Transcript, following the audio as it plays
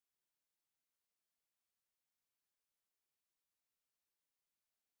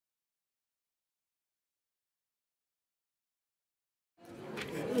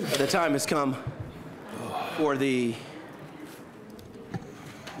The time has come for the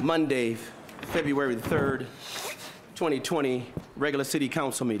Monday, February the 3rd, 2020 regular city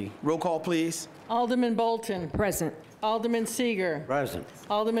council meeting. Roll call, please. Alderman Bolton. Present. Alderman Seeger. Present.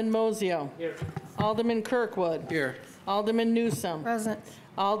 Alderman Mosio. Here. Alderman Kirkwood. Here. Alderman Newsome. Present.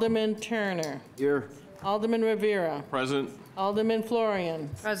 Alderman Turner. Here. Alderman Rivera. Present. Alderman Florian.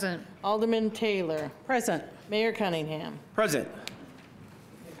 Present. Alderman Taylor. Present. Mayor Cunningham. Present.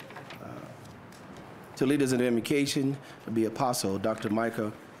 To lead us in invocation will be Apostle Dr.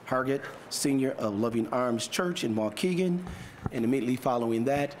 Micah Hargett, Senior of Loving Arms Church in Waukegan. And immediately following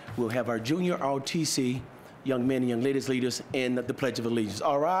that, we'll have our junior ROTC, young men and young ladies leaders, in the Pledge of Allegiance.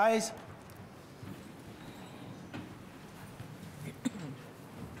 All rise.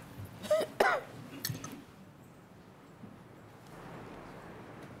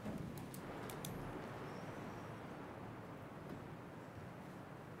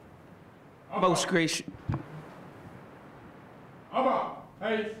 Most gracious.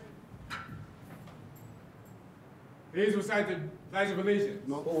 Please recite the Pledge of Allegiance.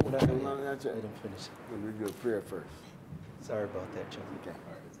 No, Let him finish. we do a prayer first. Sorry about that, Joe. Okay.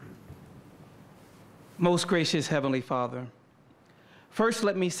 Most gracious Heavenly Father, first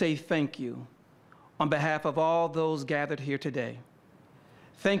let me say thank you on behalf of all those gathered here today.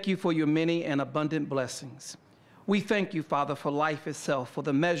 Thank you for your many and abundant blessings. We thank you, Father, for life itself, for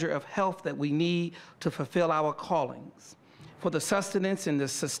the measure of health that we need to fulfill our callings, for the sustenance and the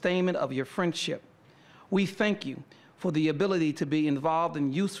sustainment of your friendship. We thank you for the ability to be involved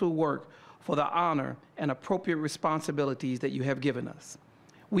in useful work, for the honor and appropriate responsibilities that you have given us.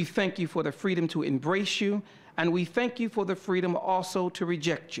 We thank you for the freedom to embrace you, and we thank you for the freedom also to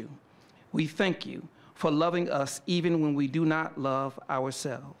reject you. We thank you for loving us even when we do not love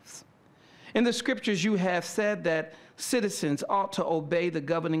ourselves. In the scriptures, you have said that citizens ought to obey the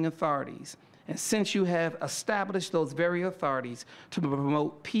governing authorities. And since you have established those very authorities to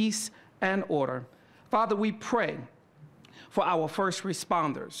promote peace and order, Father, we pray for our first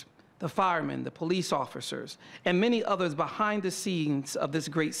responders, the firemen, the police officers, and many others behind the scenes of this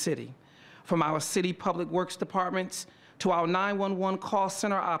great city, from our city public works departments to our 911 call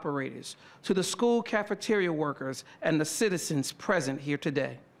center operators, to the school cafeteria workers and the citizens present here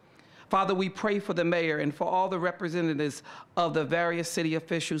today. Father, we pray for the mayor and for all the representatives of the various city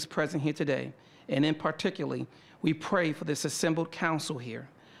officials present here today. And in particular, we pray for this assembled council here.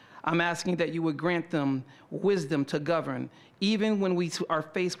 I'm asking that you would grant them wisdom to govern, even when we are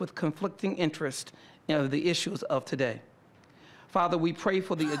faced with conflicting interests in the issues of today. Father, we pray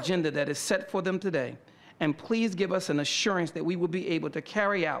for the agenda that is set for them today. And please give us an assurance that we will be able to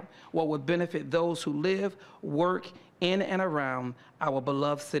carry out what would benefit those who live, work in and around our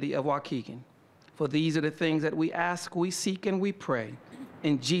beloved city of Waukegan. For these are the things that we ask, we seek, and we pray.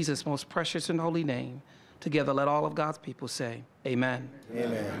 In Jesus' most precious and holy name. Together, let all of God's people say, amen.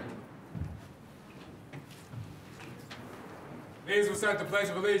 Amen. Please recite the Pledge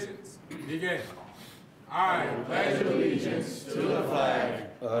of Allegiance. Begin. I pledge allegiance to the flag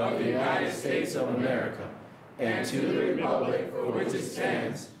of the United States of America and to the republic for which it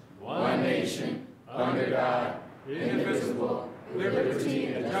stands, one nation, under God, indivisible, liberty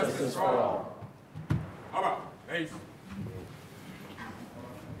and justice for all. How about? Hey.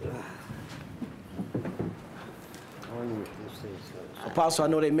 Apostle, I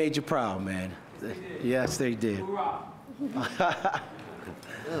know they made you proud, man. Yes, they did. I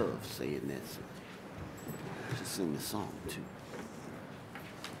love saying that. Just sing the song, too.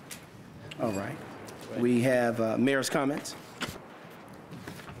 All right. We have mayor's comments.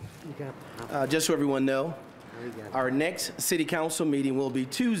 Just so everyone know, our next city council meeting will be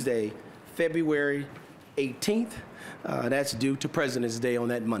Tuesday, February 18th. That's due to President's Day on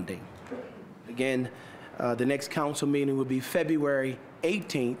that Monday. Again, the next council meeting will be February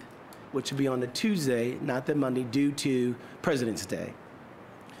 18th, which will be on the Tuesday, not the Monday, due to President's Day.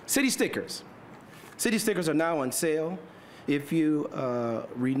 City stickers. City stickers are now on sale. If you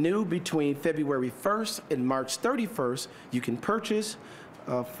renew between February 1st and March 31st, you can purchase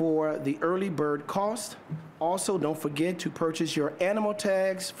for the early bird cost. Also, don't forget to purchase your animal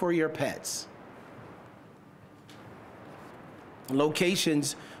tags for your pets.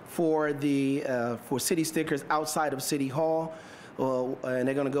 Locations for the for city stickers outside of City Hall, and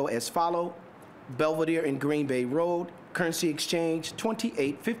they're going to go as follow: Belvedere and Green Bay Road, Currency Exchange,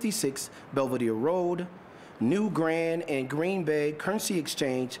 2856 Belvedere Road, New Grand and Green Bay Currency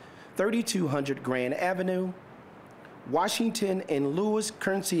Exchange, 3200 Grand Avenue, Washington and Lewis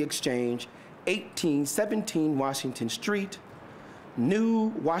Currency Exchange, 1817 Washington Street,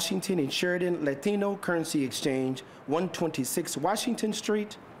 New Washington and Sheridan Latino Currency Exchange, 126 Washington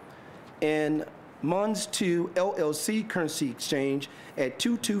Street, and Munns 2 LLC Currency Exchange at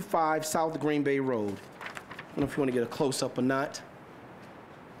 225 South Green Bay Road. I don't know if you want to get a close-up or not.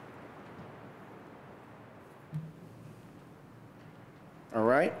 All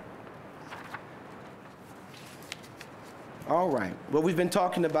right. All right. What we've been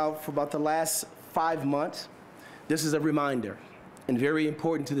talking about for about the last 5 months, this is a reminder and very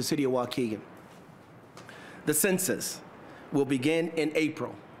important to the city of Waukegan. The census will begin in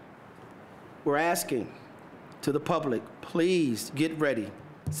April. We're asking to the public, please get ready.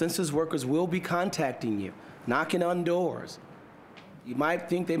 Census workers will be contacting you, knocking on doors. You might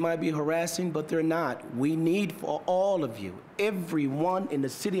think they might be harassing, but they're not. We need for all of you, everyone in the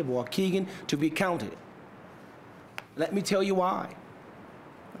city of Waukegan, to be counted. Let me tell you why.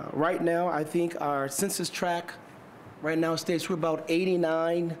 Right now, I think our census tract right now states we're about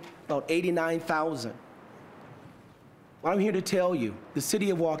 89,000. Well, I'm here to tell you, the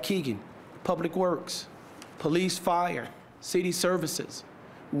city of Waukegan, Public Works, Police, Fire, City Services,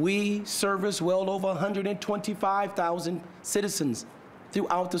 we service well over 125,000 citizens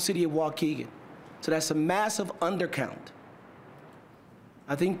throughout the city of Waukegan. So that's a massive undercount.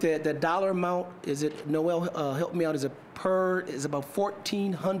 I think that the dollar amount, is it, Noel, help me out, is about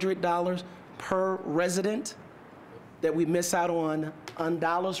 $1,400 per resident that we miss out on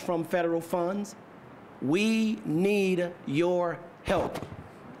dollars from federal funds. We need your help.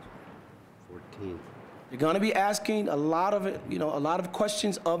 14. You're going to be asking a lot of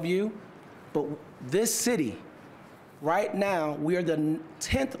questions of you, but this city, right now, we are the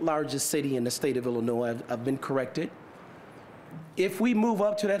 10th largest city in the state of Illinois. I've been corrected. If we move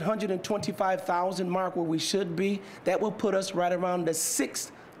up to that 125,000 mark where we should be, that will put us right around the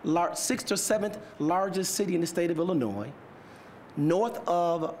sixth or seventh largest city in the state of Illinois. North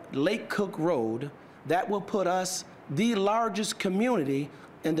of Lake Cook Road, that will put us the largest community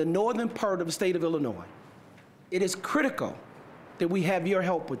in the northern part of the state of Illinois. It is critical that we have your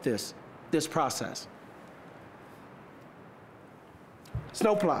help with this process.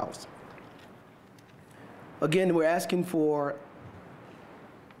 Snowplows. Again, we're asking for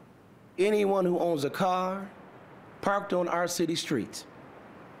anyone who owns a car parked on our city streets.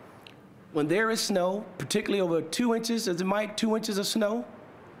 When there is snow, particularly over 2 inches, 2 inches of snow,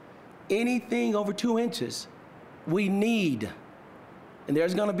 anything over 2 inches, we need, and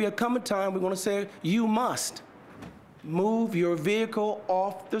there's going to be a coming time we're going to say, you must move your vehicle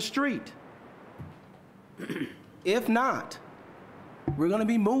off the street. If not, we're going to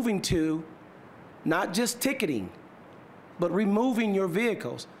be moving to not just ticketing, but removing your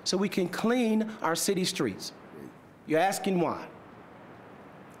vehicles so we can clean our city streets. You're asking why?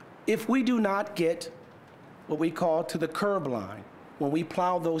 If we do not get what we call to the curb line, when we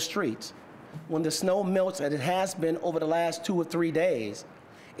plow those streets, when the snow melts, as it has been over the last 2 or 3 days,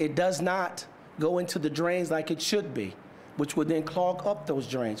 it does not go into the drains like it should be, which would then clog up those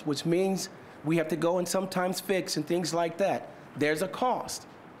drains, which means we have to go and sometimes fix and things like that. There's a cost.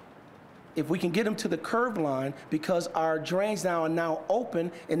 If we can get them to the curb line, because our drains now are now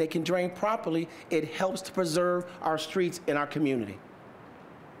open and they can drain properly, it helps to preserve our streets in our community.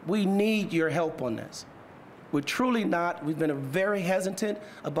 We need your help on this. We're truly not, we've been very hesitant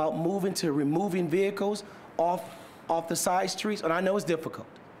about removing vehicles off the side streets, and I know it's difficult.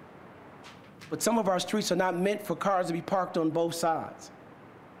 But some of our streets are not meant for cars to be parked on both sides.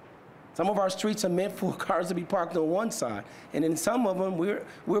 Some of our streets are meant for cars to be parked on one side. And in some of them,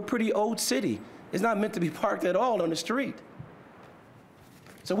 we're a pretty old city. It's not meant to be parked at all on the street.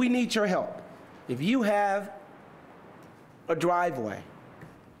 So we need your help. If you have a driveway,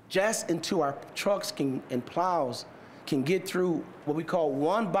 just into our trucks and plows can get through what we call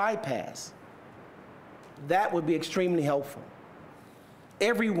one bypass, that would be extremely helpful.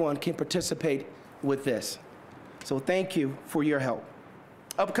 Everyone can participate with this. So thank you for your help.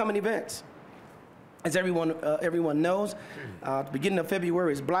 Upcoming events. As everyone knows, the beginning of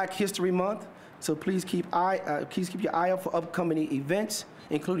February is Black History Month, so please keep your eye out for upcoming events,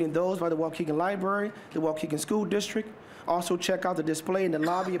 including those by the Waukegan Library, the Waukegan School District. Also check out the display in the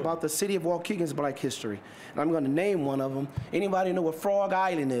lobby about the city of Waukegan's Black history. And I'm going to name one of them. Anybody know what Frog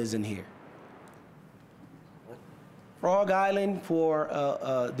Island is in here? Frog Island, for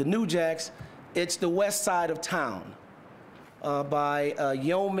the New Jacks, it's the west side of town. By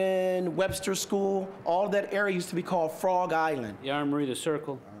Yeoman, Webster School, all of that area used to be called Frog Island. The Armory, the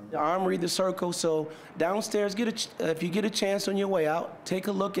Circle. The Armory, the Circle. So downstairs, if you get a chance on your way out, take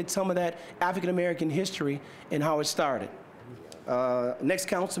a look at some of that African-American history and how it started. Next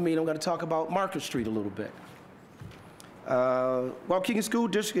council meeting, I'm going to talk about Market Street a little bit. Waukegan School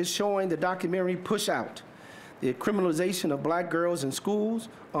District is showing the documentary Push Out. the criminalization of black girls in schools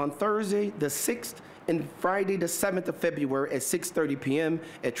on Thursday, the 6th, and Friday, the 7th of February at 6:30 p.m.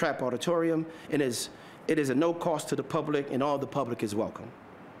 at Trapp Auditorium. It is a no cost to the public, and all the public is welcome.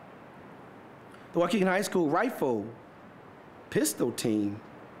 The Waukegan High School Rifle Pistol Team.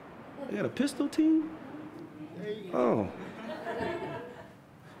 They got a pistol team? Oh.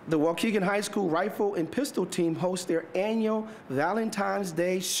 The Waukegan High School Rifle and Pistol Team hosts their annual Valentine's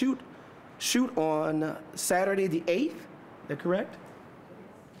Day shoot on Saturday the 8th. Is that correct?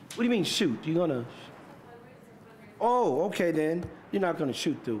 What do you mean shoot? You're gonna? Oh, okay then. You're not gonna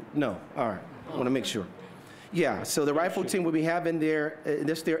shoot through? No. All right. I want to make sure. Yeah. So the rifle team will be having their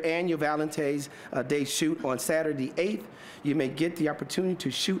annual Valentine's Day shoot on Saturday the 8th. You may get the opportunity to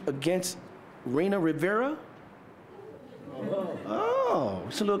shoot against Rena Rivera. Oh,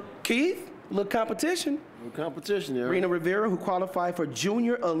 it's a little Keith, a little competition. Competition there. Rena Rivera, who qualified for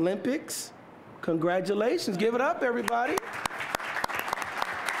Junior Olympics. Congratulations. Give it up, everybody.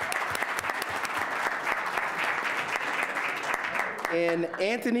 And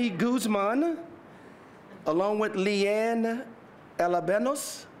Anthony Guzman, along with Leanne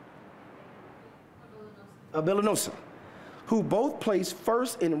Alabenosa, who both placed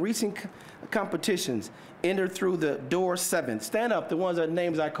first in recent competitions, entered through the door 7. Stand up, the ones that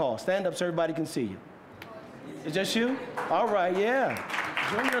names I call. Stand up so everybody can see you. Is just you? All right, yeah.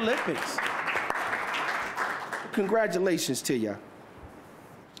 Junior Olympics. Congratulations to you.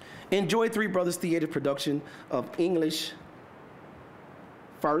 Enjoy Three Brothers Theater production of English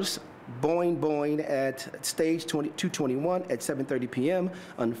First, Boing Boing at Stage 221 at 7:30 p.m.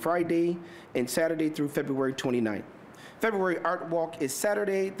 on Friday and Saturday through February 29th. February Art Walk is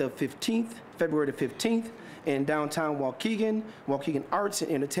Saturday the 15th, February the 15th, in downtown Waukegan, Waukegan Arts and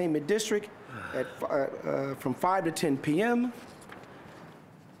Entertainment District at, from 5 to 10 p.m.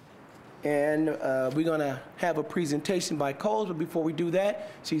 And we're gonna have a presentation by Coles, but before we do that,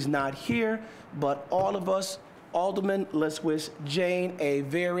 she's not here, but all of us, Alderman, let's wish Jane a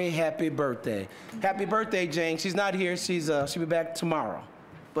very happy birthday. Happy birthday, Jane. She's not here, she'll be back tomorrow.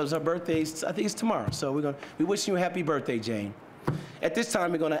 But it's her birthday, I think it's tomorrow, so we wish you a happy birthday, Jane. At this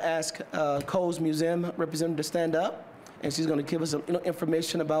time, we're gonna ask Coles Museum representative to stand up, and she's gonna give us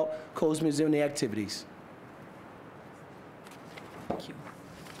information about Coles Museum and the activities. Thank you.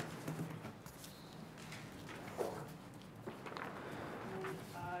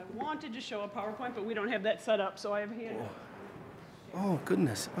 I wanted to show a PowerPoint, but we don't have that set up, so I have hand. Oh,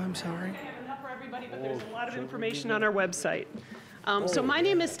 goodness, I'm sorry. I have enough for everybody, but there's a lot of information on our website. So my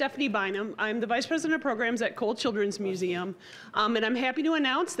name is Stephanie Bynum. I'm the Vice President of Programs at Cole Children's Museum, and I'm happy to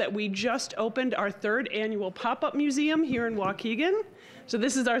announce that we just opened our 3rd annual pop-up museum here in Waukegan. So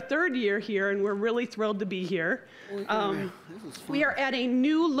this is our 3rd year here, and we're really thrilled to be here. We are at a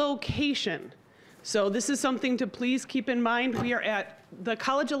new location. So this is something to please keep in mind. We are at the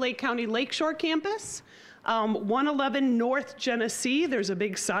College of Lake County Lakeshore campus, 111 North Genesee. There's a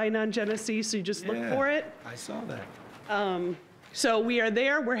big sign on Genesee, so you just look for it. I saw that. So we are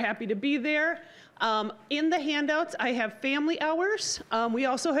there. We're happy to be there. In the handouts, I have family hours. We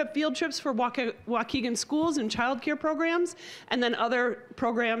also have field trips for Waukegan schools and childcare programs, and then other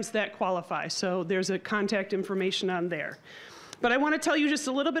programs that qualify. So there's a contact information on there. But I want to tell you just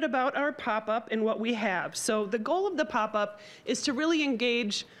a little bit about our pop-up and what we have. So the goal of the pop-up is to really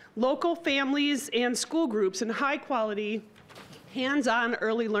engage local families and school groups in high-quality, hands-on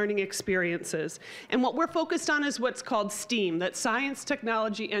early learning experiences. And what we're focused on is what's called STEAM, that's science,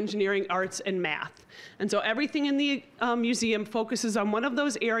 technology, engineering, arts, and math. And so everything in the museum focuses on one of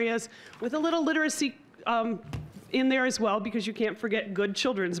those areas with a little literacy in there as well, because you can't forget good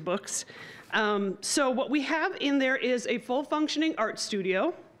children's books. So what we have in there is a full functioning art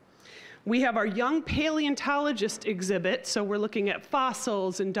studio. We have our young paleontologist exhibit, so we're looking at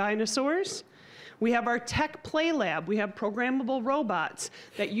fossils and dinosaurs. We have our tech play lab. We have programmable robots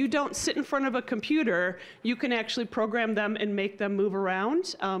that you don't sit in front of a computer. You can actually program them and make them move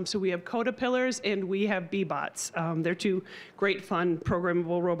around. So we have Codapillars and we have B-Bots. They're 2 great fun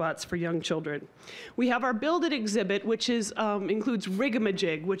programmable robots for young children. We have our Build It exhibit, which includes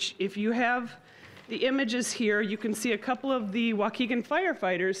Rigamajig, which if you have the images here, you can see a couple of the Waukegan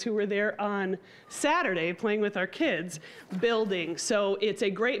firefighters who were there on Saturday playing with our kids, building. So it's a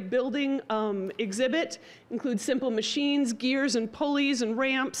great building exhibit, includes simple machines, gears and pulleys and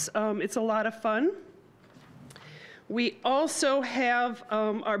ramps. It's a lot of fun. We also have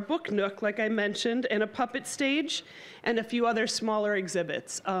our book nook, like I mentioned, and a puppet stage, and a few other smaller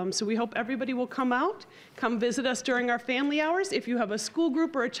exhibits. So we hope everybody will come out, come visit us during our family hours. If you have a school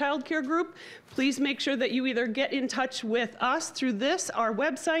group or a child care group, please make sure that you either get in touch with us through this, our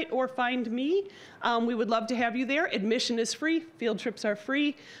website, or find me. We would love to have you there. Admission is free, field trips are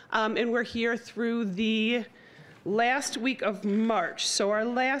free, and we're here through the last week of March. So our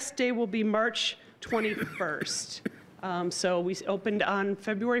last day will be March 21st. So we opened on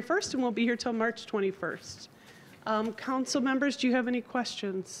February 1st, and we'll be here till March 21st. Council members, do you have any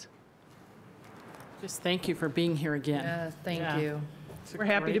questions? Just thank you for being here again. Yes, thank you. We're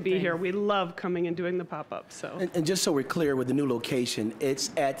happy to be here. We love coming and doing the pop-up. So. And just so we're clear with the new location,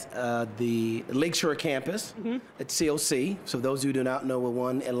 it's at the Lakeshore campus at COC. So those of you who do not know, we're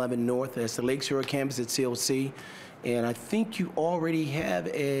 111 North. That's the Lakeshore campus at COC. And I think you already have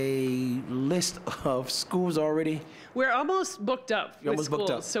a list of schools already. We're almost booked up You're with almost booked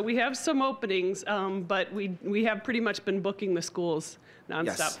schools. up. So we have some openings, but we have pretty much been booking the schools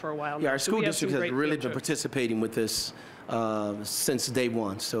nonstop for a while now. Yeah, our So school we have some district has great really field been trips. participating with this since day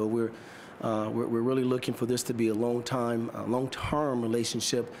one. So we're really looking for this to be a long-term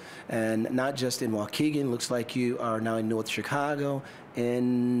relationship, and not just in Waukegan. Looks like you are now in North Chicago,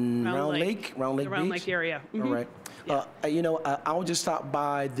 in Round Lake The Beach. Round Lake area. All right. You know, I'll just stop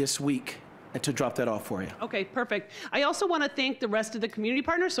by this week and to drop that off for you. Okay, perfect. I also want to thank the rest of the community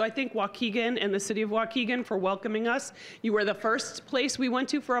partners. So I thank Waukegan and the city of Waukegan for welcoming us. You were the first place we went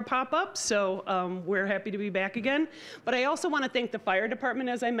to for a pop-up, so we're happy to be back again. But I also want to thank the fire department,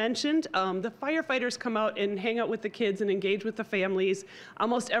 as I mentioned. The firefighters come out and hang out with the kids and engage with the families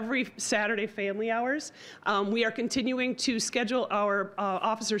almost every Saturday family hours. We are continuing to schedule our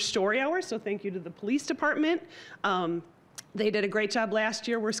officer story hours, so thank you to the police department. They did a great job last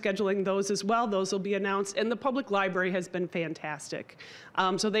year. We're scheduling those as well. Those will be announced. And the public library has been fantastic.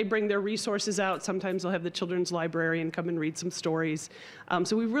 So they bring their resources out. Sometimes they'll have the children's librarian come and read some stories.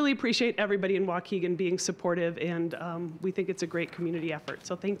 So we really appreciate everybody in Waukegan being supportive, and we think it's a great community effort.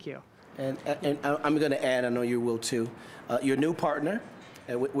 So thank you. And I'm going to add, I know you will too, your new partner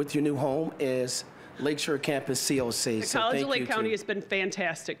with your new home is Lakeshore Campus COC. The College of Lake County has been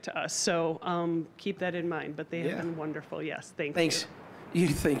fantastic to us, so keep that in mind. But they have been wonderful. Yes, thanks.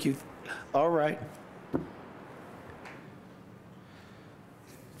 Thank you. All right.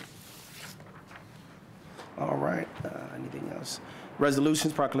 All right. Anything else?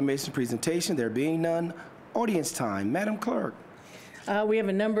 Resolutions, proclamations, presentation. There being none. Audience time. Madam Clerk. We have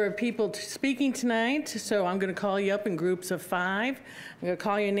a number of people speaking tonight, so I'm going to call you up in groups of 5. I'm going to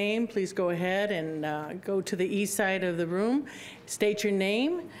call your name. Please go ahead and go to the east side of the room. State your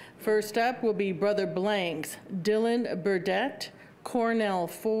name. First up will be Brother Blanks, Dylan Burdette, Cornell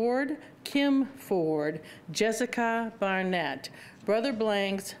Ford, Kim Ford, Jessica Barnett. Brother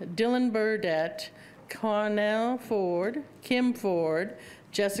Blanks, Dylan Burdette, Cornell Ford, Kim Ford,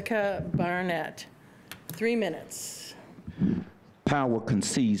 Jessica Barnett. 3 minutes. Power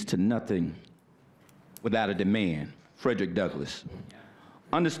concedes to nothing without a demand. Frederick Douglass.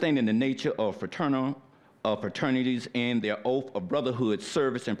 Understanding the nature of fraternities and their oath of brotherhood,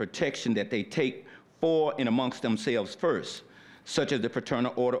 service, and protection that they take for and amongst themselves first, such as the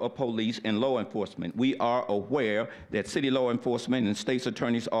Fraternal Order of Police and Law Enforcement, we are aware that city law enforcement and state's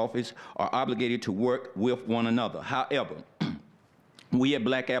attorney's office are obligated to work with one another. However, we at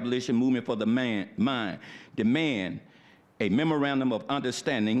Black Abolition Movement for the Mind demand a memorandum of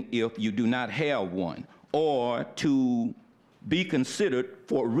understanding if you do not have one, or to be considered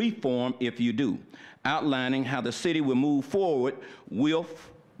for reform if you do, outlining how the city will move forward with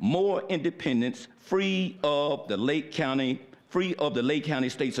more independence, free of the Lake County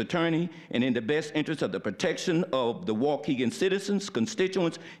State's Attorney, and in the best interest of the protection of the Waukegan citizens,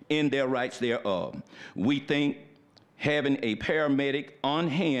 constituents, and their rights thereof. We think having a paramedic on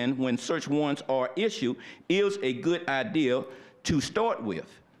hand when search warrants are issued is a good idea to start with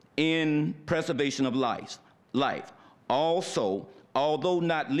in preservation of life. Also, although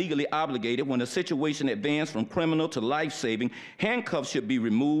not legally obligated, when a situation advances from criminal to life-saving, handcuffs should be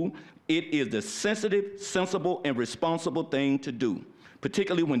removed. It is the sensitive, sensible, and responsible thing to do,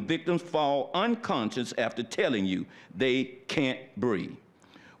 particularly when victims fall unconscious after telling you they can't breathe.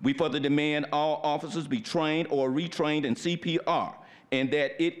 We further demand all officers be trained or retrained in CPR, and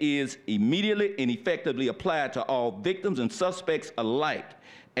that it is immediately and effectively applied to all victims and suspects alike,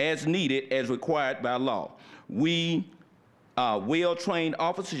 as needed, as required by law. We Well-trained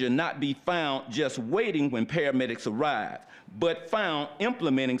officers should not be found just waiting when paramedics arrive, but found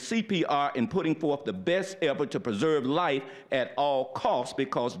implementing CPR and putting forth the best effort to preserve life at all costs,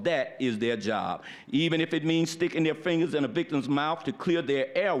 because that is their job, even if it means sticking their fingers in a victim's mouth to clear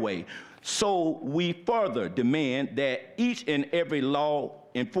their airway. So we further demand that each and every law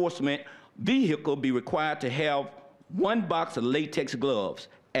enforcement vehicle be required to have one box of latex gloves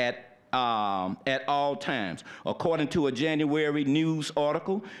at all times. According to a January news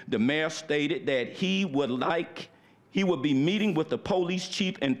article, the mayor stated that he would be meeting with the police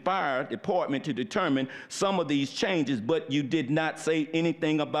chief and fire department to determine some of these changes, but you did not say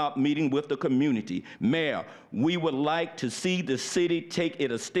anything about meeting with the community. Mayor, we would like to see the city take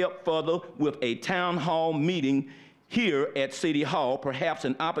it a step further with a town hall meeting here at City Hall, perhaps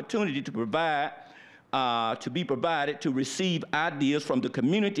an opportunity to be provided to receive ideas from the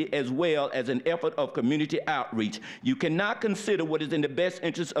community, as well as an effort of community outreach. You cannot consider what is in the best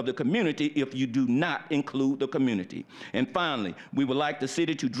interest of the community if you do not include the community. And finally, we would like the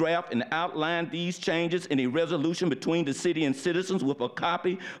city to draft and outline these changes in a resolution between the city and citizens, with a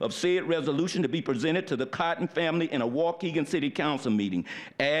copy of said resolution to be presented to the Cotton family in a Waukegan City Council meeting.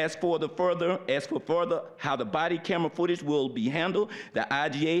 As for further how the body camera footage will be handled, the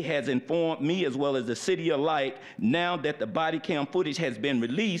IGA has informed me, as well as the city alike, now that the body cam footage has been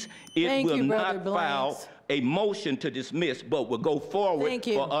released, it will not file a motion to dismiss, but will go forward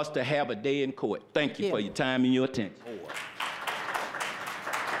for us to have a day in court. Thank you for your time and your attention.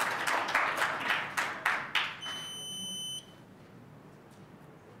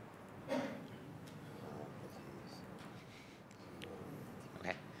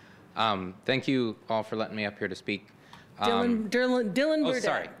 Okay. Thank you all for letting me up here to speak. Dylan Burdett. Oh,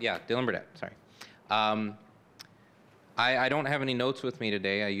 sorry. Yeah, Dylan Burdett. Sorry. I don't have any notes with me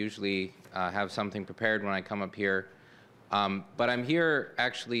today. I usually have something prepared when I come up here. But I'm here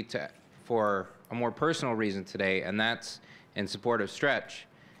actually for a more personal reason today, and that's in support of Stretch.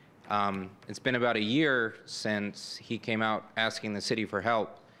 It's been about a year since he came out asking the city for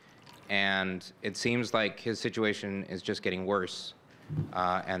help, and it seems like his situation is just getting worse,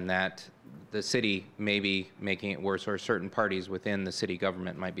 and that the city may be making it worse, or certain parties within the city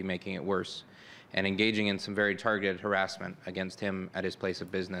government might be making it worse, and engaging in some very targeted harassment against him at his place of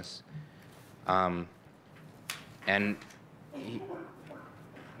business.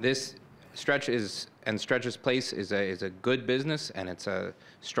 This Stretch's place is a good business, and it's a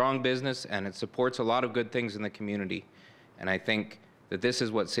strong business, and it supports a lot of good things in the community. And I think that this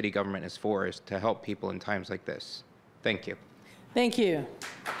is what city government is for, is to help people in times like this. Thank you. Thank you.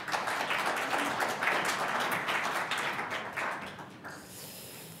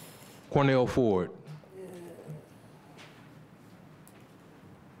 Cornell Ford.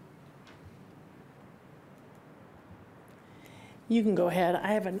 You can go ahead.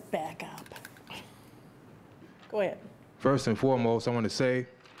 I have a backup. Go ahead. First and foremost, I want to say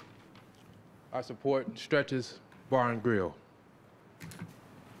I support Stretch's Bar and Grill.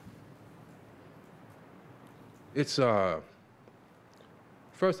 It's,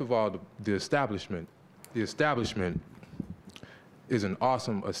 first of all, the establishment. The establishment is an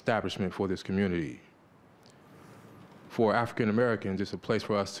awesome establishment for this community. For African Americans, it's a place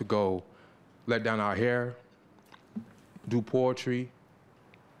for us to go let down our hair, do poetry,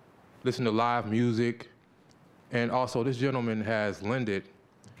 listen to live music, and also this gentleman has lended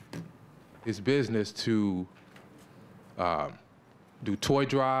his business to do toy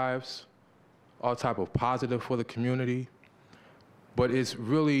drives, all type of positive for the community. But it's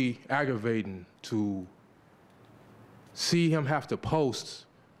really aggravating to see him have to post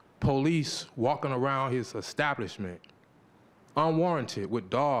police walking around his establishment unwarranted with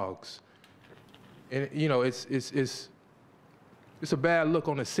dogs. And you know, it's a bad look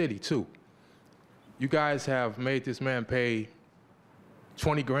on the city too. You guys have made this man pay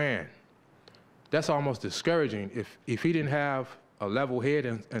 20 grand. That's almost discouraging. If he didn't have a level head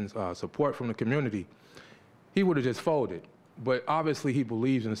and support from the community, he would have just folded. But obviously he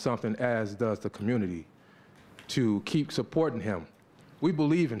believes in something, as does the community, to keep supporting him. We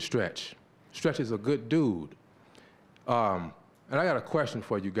believe in Stretch. Stretch is a good dude. And I got a question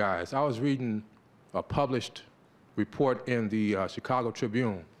for you guys. I was reading a published report in the Chicago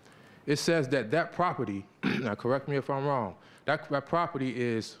Tribune. It says that property, now correct me if I'm wrong, that property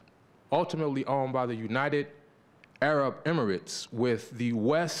is ultimately owned by the United Arab Emirates, with the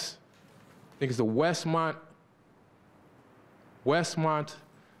I think it's the Westmont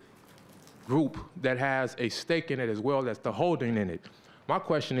group that has a stake in it, as well as the holding in it. My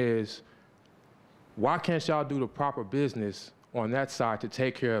question is, why can't y'all do the proper business on that side to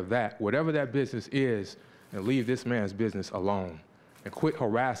take care of that, whatever that business is, and leave this man's business alone and quit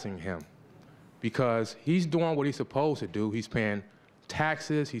harassing him, because he's doing what he's supposed to do. He's paying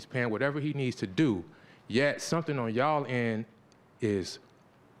taxes, he's paying whatever he needs to do, yet something on y'all end is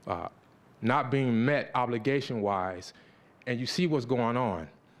not being met obligation-wise, and you see what's going on.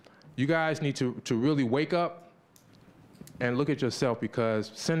 You guys need to really wake up and look at yourself,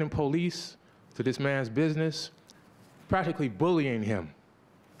 because sending police to this man's business, practically bullying him.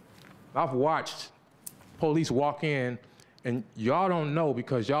 I've watched police walk in, and y'all don't know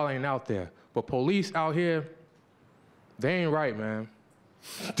because y'all ain't out there, but police out here, they ain't right, man.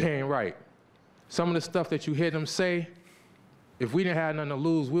 They ain't right. Some of the stuff that you hear them say, if we didn't have nothing to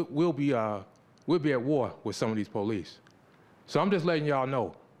lose, we'll be at war with some of these police. So I'm just letting y'all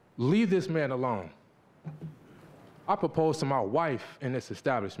know, leave this man alone. I proposed to my wife in this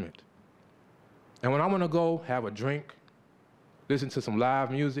establishment. And when I want to go have a drink, listen to some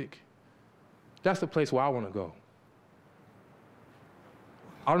live music, that's the place where I want to go.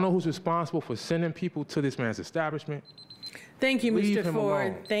 I don't know who's responsible for sending people to this man's establishment. Thank you, Leave Mr. him Ford.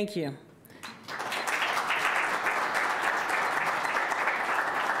 alone. Thank you.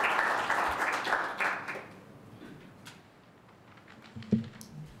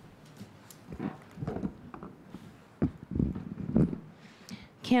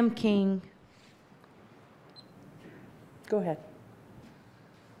 Kim King. Go ahead.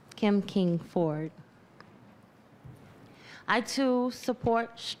 Kim King Ford. I too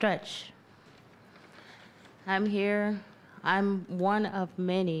support Stretch. I'm here. I'm one of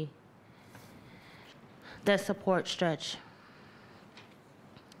many that support Stretch.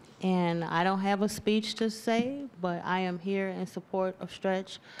 And I don't have a speech to say, but I am here in support of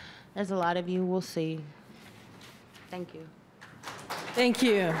Stretch, as a lot of you will see. Thank you. Thank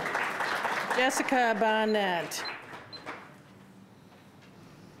you. Jessica Barnett.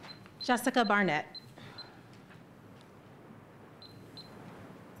 Jessica Barnett.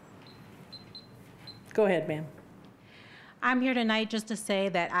 Go ahead, ma'am. I'm here tonight just to say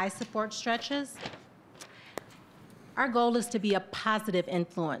that I support Stretches. Our goal is to be a positive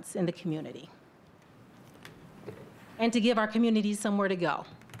influence in the community and to give our community somewhere to go,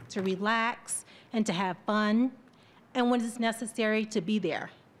 to relax and to have fun, and when it's necessary, to be there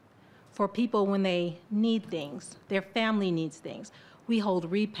for people when they need things, their family needs things. We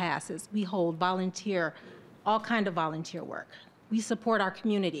hold repasses, we hold volunteer, all kind of volunteer work. We support our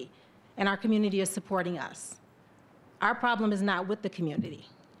community, and our community is supporting us. Our problem is not with the community.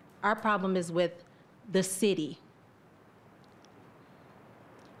 Our problem is with the city.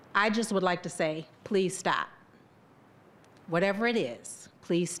 I just would like to say, please stop. Whatever it is,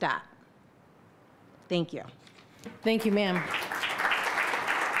 please stop. Thank you. Thank you, ma'am.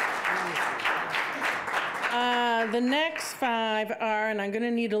 The next five are, and I'm going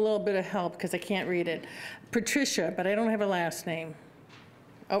to need a little bit of help because I can't read it. Patricia, but I don't have a last name.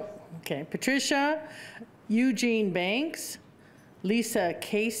 Oh, okay. Patricia, Eugene Banks, Lisa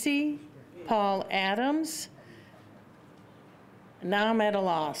Casey, Paul Adams. Now I'm at a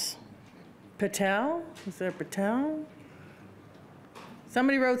loss. Patel? Is there Patel?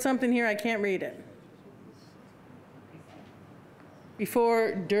 Somebody wrote something here, I can't read it.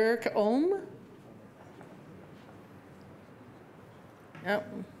 Before Dirk Ohm? Nope.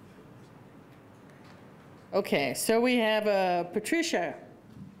 Okay, so we have Patricia.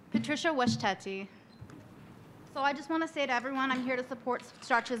 Patricia Wishteti. So I just want to say to everyone, I'm here to support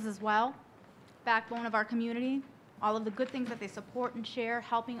Stretches as well, backbone of our community, all of the good things that they support and share,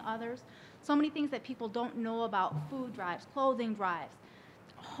 helping others. So many things that people don't know about, food drives, clothing drives,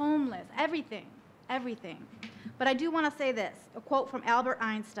 homeless, everything, everything. But I do want to say this, a quote from Albert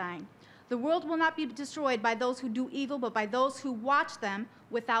Einstein. The world will not be destroyed by those who do evil, but by those who watch them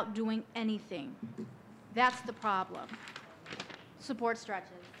without doing anything. That's the problem. Support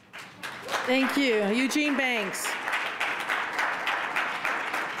Stretches. Thank you. Eugene Banks.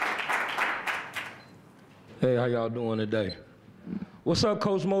 Hey, how y'all doing today? What's up,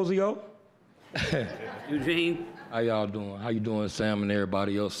 Coach Mosio? Eugene. How y'all doing? How you doing, Sam, and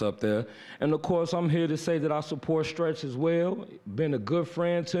everybody else up there? And of course, I'm here to say that I support Stretch as well. Been a good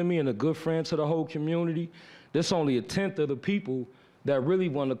friend to me and a good friend to the whole community. There's only a tenth of the people that really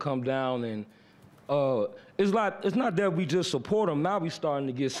want to come down, and it's not that we just support them. Now we starting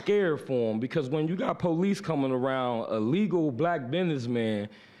to get scared for them, because when you got police coming around, a legal black businessman,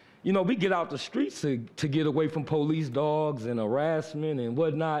 you know, we get out the streets to get away from police dogs and harassment and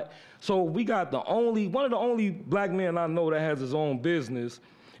whatnot. So we got one of the only black men I know that has his own business,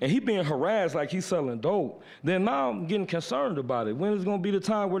 and he being harassed like he's selling dope. Then now I'm getting concerned about it. When is gonna be the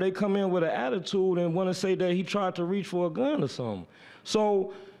time where they come in with an attitude and wanna say that he tried to reach for a gun or something?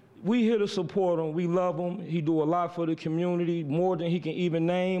 So we here to support him. We love him. He do a lot for the community, more than he can even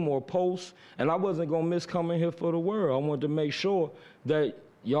name or post. And I wasn't gonna miss coming here for the world. I wanted to make sure that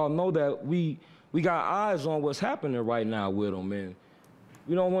y'all know that we got eyes on what's happening right now with him, and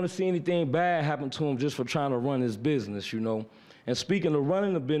we don't want to see anything bad happen to him just for trying to run his business, you know. And speaking of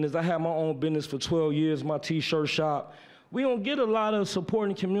running the business, I had my own business for 12 years, my t-shirt shop. We don't get a lot of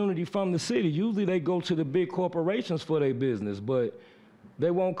supporting community from the city. Usually they go to the big corporations for their business, but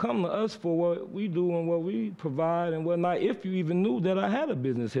they won't come to us for what we do and what we provide and whatnot, if you even knew that I had a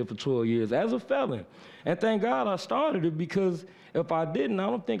business here for 12 years as a felon. And thank God I started it, because if I didn't, I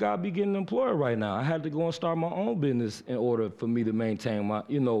don't think I'd be getting employed right now. I had to go and start my own business in order for me to maintain my,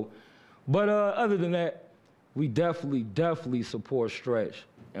 you know. But other than that, we definitely support Stretch.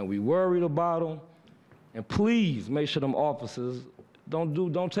 And we worried about him. And please make sure them officers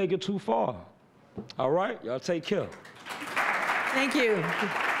don't take it too far. All right? Y'all take care. Thank you.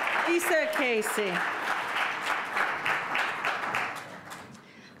 Lisa Casey.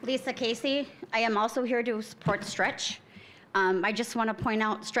 Lisa Casey. I am also here to support Stretch. I just want to point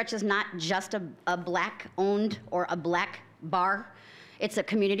out, Stretch is not just a Black-owned or a Black bar. It's a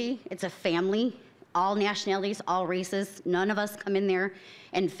community. It's a family. All nationalities, all races. None of us come in there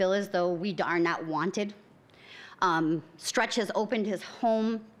and feel as though we are not wanted. Stretch has opened his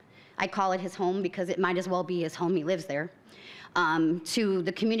home. I call it his home because it might as well be his home. He lives there. To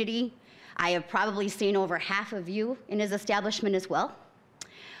the community. I have probably seen over half of you in his establishment as well.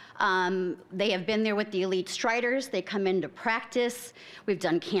 They have been there with the elite striders. They come in to practice. We've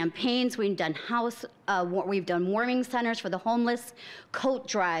done campaigns. We've done we've done warming centers for the homeless, coat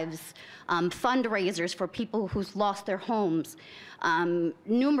drives, fundraisers for people who've lost their homes.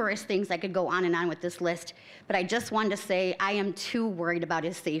 Numerous things. I could go on and on with this list, but I just wanted to say I am too worried about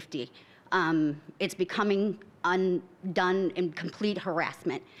his safety. It's becoming undone and complete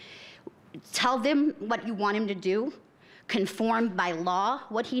harassment. Tell them what you want him to do, conform by law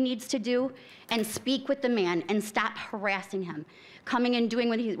what he needs to do, and speak with the man and stop harassing him. Coming and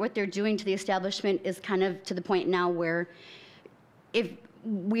doing what they're doing to the establishment is kind of to the point now where if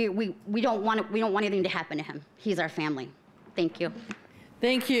we don't want anything to happen to him. He's our family. Thank you.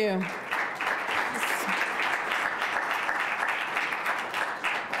 Thank you.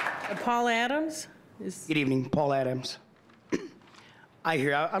 Paul Adams? Good evening, Paul Adams. I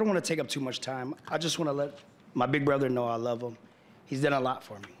don't want to take up too much time. I just want to let my big brother know I love him. He's done a lot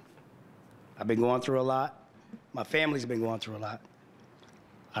for me. I've been going through a lot. My family's been going through a lot.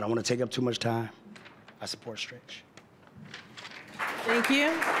 I don't want to take up too much time. I support Stretch. Thank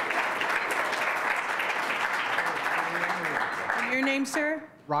you. Your name, sir?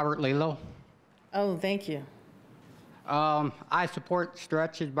 Robert Lilo. Oh, thank you. I support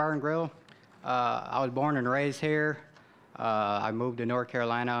Stretch's Bar and Grill. I was born and raised here. I moved to North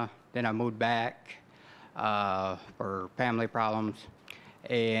Carolina, then I moved back for family problems,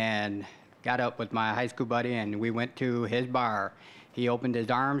 and got up with my high school buddy, and we went to his bar. He opened his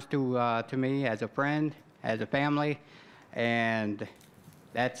arms to me as a friend, as a family, and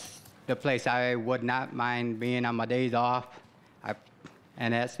that's the place I would not mind being on my days off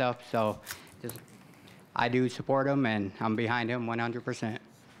and that stuff. So I do support him, and I'm behind him 100%.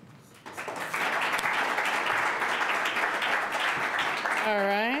 All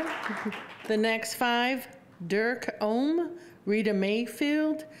right. The next 5, Dirk Ohm, Rita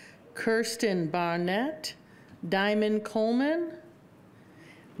Mayfield, Kirsten Barnett, Diamond Coleman,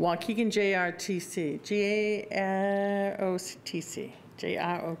 Waukegan JROTC.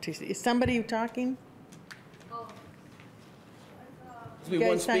 JROTC. Is somebody talking? You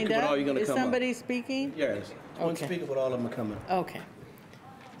guys signed up? Is somebody speaking? Yes. One speaker, but all of them are coming. Okay.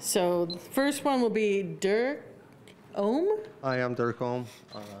 So the first one will be Dirk Ohm. Hi, I'm Dirk Ohm.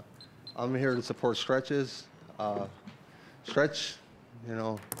 I'm here to support Stretches. Stretch, you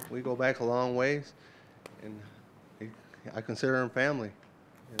know, we go back a long ways, and I consider him family,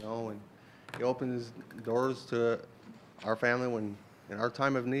 you know, and he opened his doors to our family when in our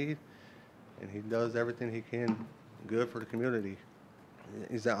time of need, and he does everything he can good for the community.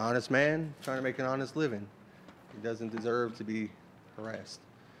 He's an honest man trying to make an honest living. He doesn't deserve to be harassed.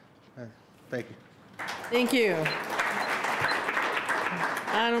 Thank you. Thank you.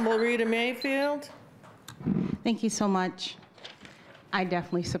 Honorable Rita Mayfield. Thank you so much. I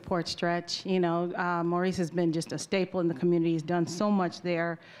definitely support Stretch. You know, Maurice has been just a staple in the community. He's done so much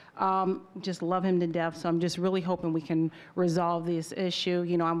there. Just love him to death. So I'm just really hoping we can resolve this issue.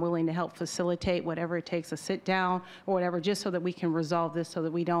 You know, I'm willing to help facilitate whatever it takes, a sit down or whatever, just so that we can resolve this, so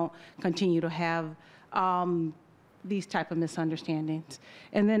that we don't continue to have these type of misunderstandings.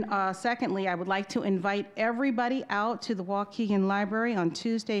 And then secondly, I would like to invite everybody out to the Waukegan Library on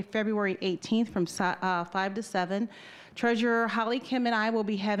Tuesday, February 18th from 5 to 7. Treasurer Holly Kim and I will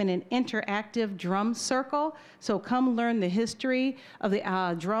be having an interactive drum circle. So come learn the history of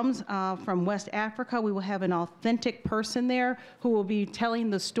the drums from West Africa. We will have an authentic person there who will be telling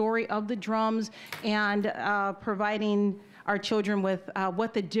the story of the drums and providing our children with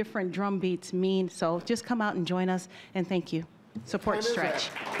what the different drum beats mean. So just come out and join us, and thank you. Support Stretch.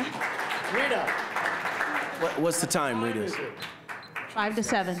 Rita. What's the time, Rita? 5 to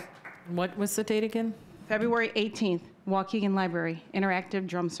 7. What was the date again? February 18th, Waukegan Library, interactive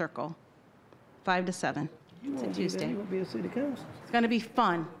drum circle, 5 to 7. It's a Tuesday. You won't be a city council. It's going to be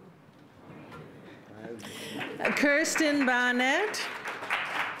fun. Kirsten Barnett.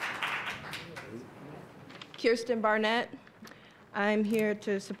 Kirsten Barnett. I'm here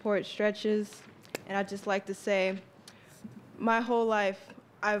to support Stretches, and I'd just like to say, my whole life,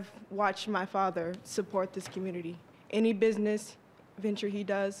 I've watched my father support this community. Any business venture he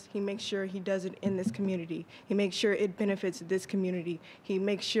does, he makes sure he does it in this community. He makes sure it benefits this community. He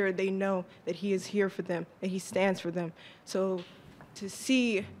makes sure they know that he is here for them, that he stands for them. So to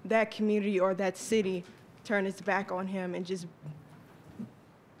see that community or that city turn its back on him and just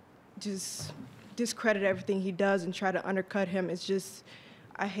discredit everything he does and try to undercut him, it's just,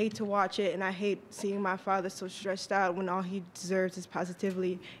 I hate to watch it, and I hate seeing my father so stressed out when all he deserves is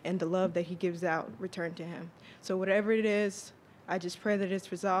positivity and the love that he gives out returned to him. So whatever it is, I just pray that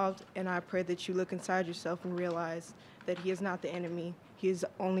it's resolved, and I pray that you look inside yourself and realize that he is not the enemy. He is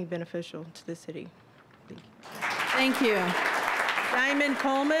only beneficial to the city. Thank you. Thank you. Diamond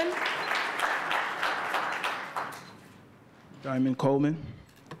Coleman. Diamond Coleman.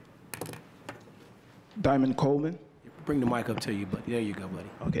 Diamond Coleman. Bring the mic up to you, but there you go, buddy.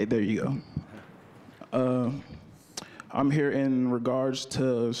 Okay, there you go. I'm here in regards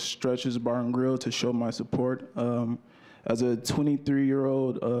to Stretch's Bar and Grill to show my support. As a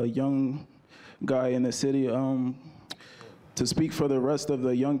 23-year-old young guy in the city, to speak for the rest of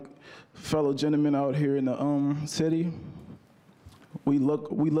the young fellow gentlemen out here in the city, we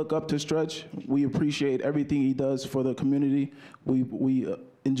look up to Stretch. We appreciate everything he does for the community. We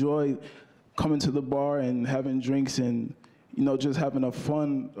enjoy coming to the bar and having drinks and just having a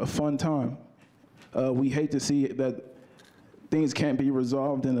fun time. We hate to see that things can't be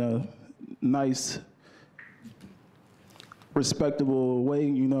resolved in a nice, respectable way,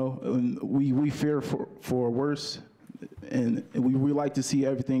 and we fear for worse, and we like to see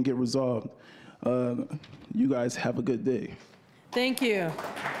everything get resolved. You guys have a good day. Thank you.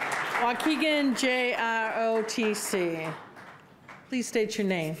 Waukegan JROTC. Please state your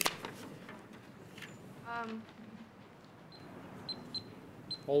name.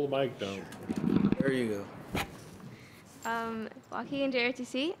 Hold the mic down. There you go. Waukegan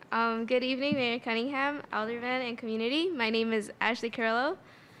JRTC. Good evening, Mayor Cunningham, Alderman, and community. My name is Ashley Carlo.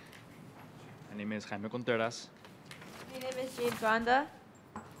 My name is Jaime Contreras. My name is James Wanda.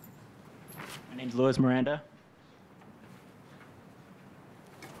 My name is Louis Miranda.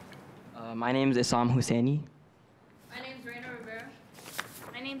 My name is Isam Husseini. My name is Reina Rivera.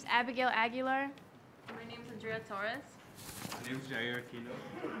 My name is Abigail Aguilar. My name is Andrea Torres. My name is Jair Aquino.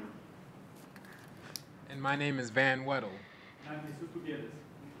 And my name is Van Weddle.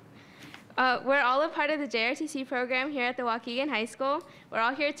 We're all a part of the JRTC program here at the Waukegan High School. We're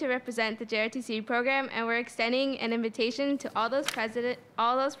all here to represent the JRTC program, and we're extending an invitation to all those present,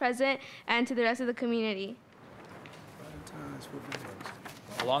 and to the rest of the community.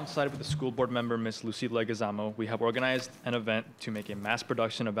 Alongside with the school board member, Ms. Lucy Leguizamo, we have organized an event to make a mass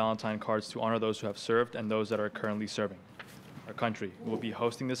production of Valentine cards to honor those who have served and those that are currently serving our country. We'll be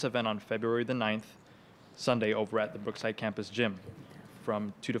hosting this event on February the 9th, Sunday, over at the Brookside Campus Gym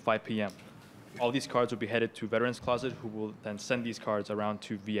from 2 to 5 p.m. All these cards will be headed to Veterans Closet, who will then send these cards around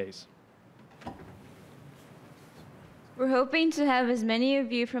to VAs. We're hoping to have as many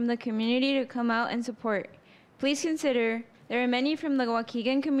of you from the community to come out and support. Please consider there are many from the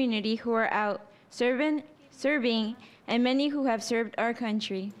Waukegan community who are out serving, and many who have served our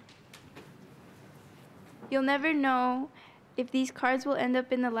country. You'll never know if these cards will end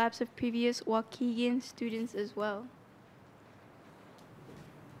up in the laps of previous Waukegan students as well.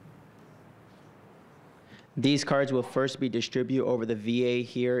 These cards will first be distributed over the VA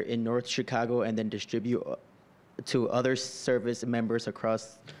here in North Chicago and then distribute to other service members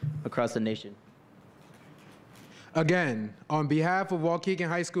across the nation. Again, on behalf of Waukegan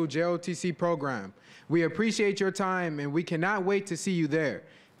High School JOTC program, we appreciate your time and we cannot wait to see you there.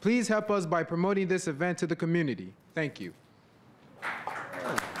 Please help us by promoting this event to the community. Thank you.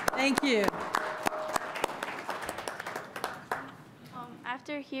 Thank you.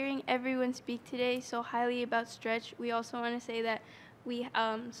 after hearing everyone speak today so highly about Stretch, we also want to say that we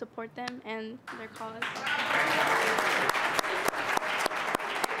support them and their cause.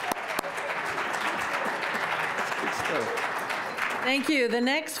 Thank you. The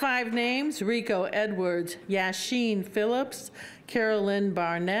next 5 names: Rico Edwards, Yasheen Phillips, Carolyn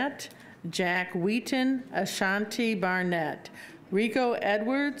Barnett, Jack Wheaton, Ashanti Barnett. Rico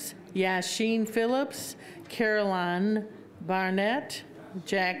Edwards, Yasheen Phillips, Caroline Barnett,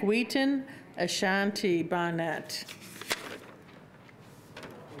 Jack Wheaton, Ashanti Barnett.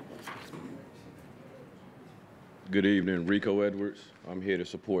 Good evening, Rico Edwards. I'm here to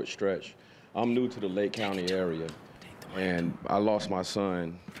support Stretch. I'm new to the Lake County area, and I lost my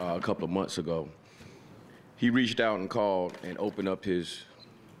son a couple of months ago. He reached out and called and opened up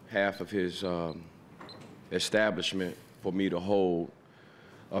half of his establishment for me to hold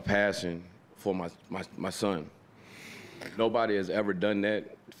a passing for my son. Nobody has ever done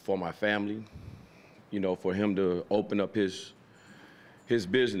that for my family. You know, for him to open up his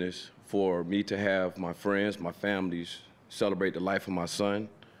business, for me to have my friends, my families celebrate the life of my son.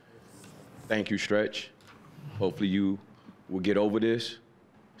 Thank you, Stretch. Hopefully you will get over this.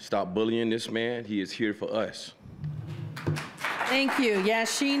 Stop bullying this man. He is here for us. Thank you.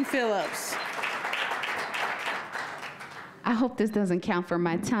 Yasheen Phillips. I hope this doesn't count for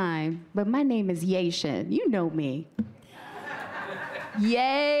my time, but my name is Yashin. You know me.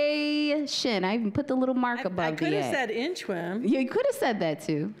 Yay, Shin. I even put the little mark above the I could have A. said Inchwim. You could have said that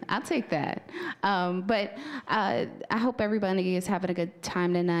too. I'll take that. But I hope everybody is having a good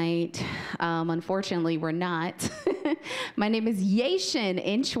time tonight. Unfortunately, we're not. My name is Yashin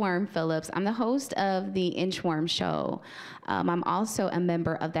Inchworm Phillips. I'm the host of the Inchworm Show. I'm also a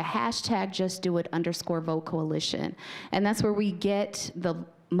member of the #JustDoIt_Vote Coalition. And that's where we get the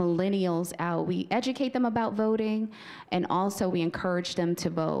millennials out. We educate them about voting, and also we encourage them to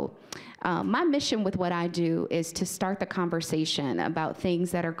vote. My mission with what I do is to start the conversation about things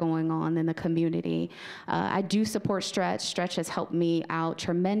that are going on in the community. I do support Stretch. Stretch has helped me out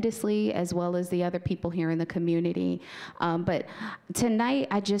tremendously, as well as the other people here in the community. But tonight,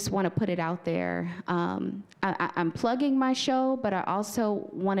 I just want to put it out there. I'm plugging my show, but I also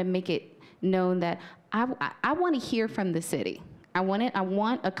want to make it known that I want to hear from the city. I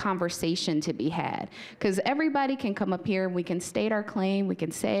want a conversation to be had, because everybody can come up here and we can state our claim, we can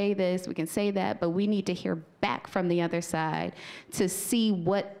say this, we can say that, but we need to hear back from the other side to see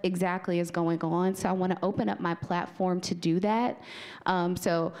what exactly is going on. So I want to open up my platform to do that.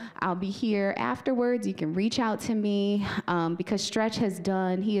 So I'll be here afterwards. You can reach out to me because Stretch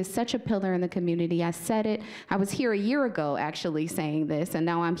he is such a pillar in the community. I said it. I was here a year ago actually saying this, and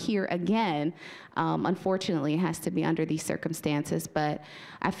now I'm here again. Unfortunately, it has to be under these circumstances, but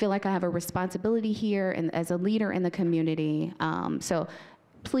I feel like I have a responsibility here and as a leader in the community. So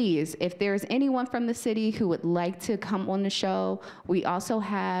please, if there's anyone from the city who would like to come on the show, we also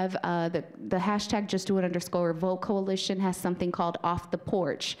have the #JustDoIt_Vote Coalition has something called Off the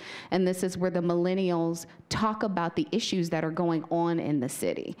Porch. And this is where the millennials talk about the issues that are going on in the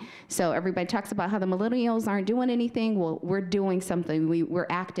city. So everybody talks about how the millennials aren't doing anything. Well, we're doing something. We're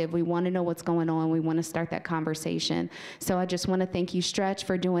active. We want to know what's going on. We want to start that conversation. So I just want to thank you, Stretch,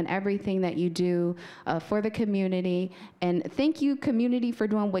 for doing everything that you do for the community. And thank you, community, for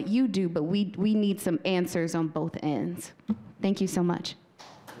doing what you do, but we need some answers on both ends. Thank you so much.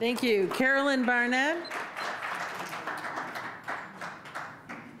 Thank you. Carolyn Barnett.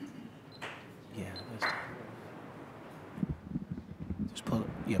 Yeah, just pull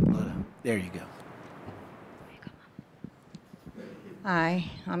it up. There you go. Hi,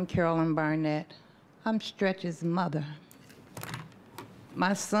 I'm Carolyn Barnett. I'm Stretch's mother.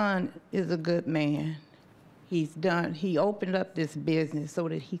 My son is a good man. He opened up this business so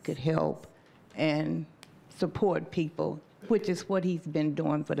that he could help and support people, which is what he's been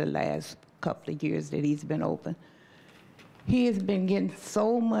doing for the last couple of years that he's been open. He has been getting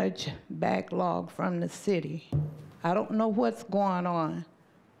so much backlog from the city. I don't know what's going on,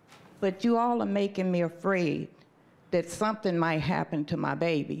 but you all are making me afraid that something might happen to my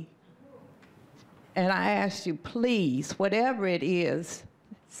baby. And I ask you, please, whatever it is,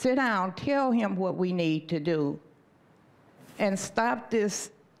 sit down, tell him what we need to do, and stop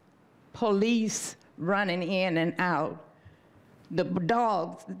this police running in and out. The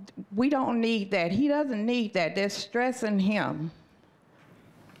dogs, we don't need that. He doesn't need that. They're stressing him.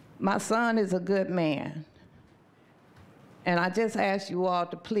 My son is a good man. And I just ask you all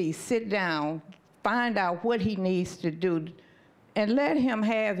to please sit down, find out what he needs to do, and let him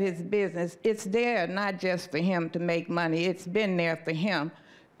have his business. It's there not just for him to make money. It's been there for him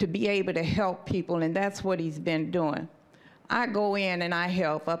to be able to help people, and that's what he's been doing. I go in and I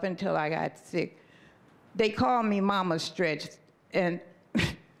help up until I got sick. They call me Mama Stretch, and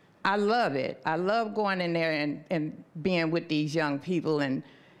I love it. I love going in there and being with these young people, and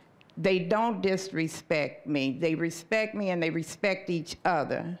they don't disrespect me. They respect me and they respect each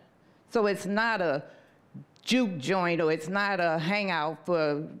other. So it's not a juke joint or it's not a hangout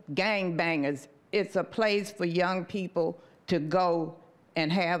for gangbangers. It's a place for young people to go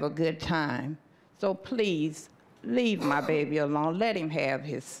and have a good time. So please, leave my baby alone. Let him have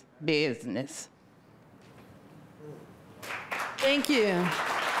his business. Thank you.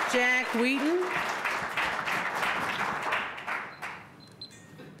 Jack Wheaton.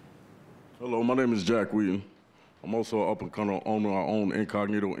 Hello, my name is Jack Wheaton. I'm also an up-and-coming owner of our own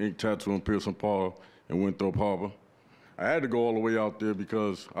Incognito Ink Tattoo in Pearson Park in Winthrop Harbor. I had to go all the way out there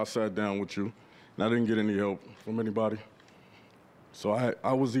because I sat down with you, and I didn't get any help from anybody. So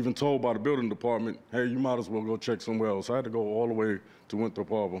I was even told by the building department, hey, you might as well go check somewhere else. I had to go all the way to Winthrop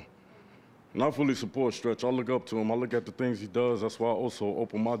Harbor. And I fully support Stretch. I look up to him. I look at the things he does. That's why I also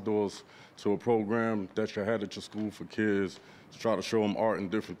open my doors to a program that you had at your school for kids to try to show them art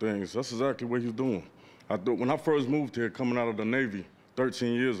and different things. That's exactly what he's doing. When I first moved here, coming out of the Navy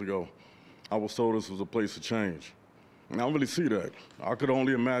 13 years ago, I was told this was a place of change. And I don't really see that. I could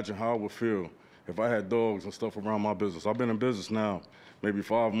only imagine how I would feel if I had dogs and stuff around my business. I've been in business now maybe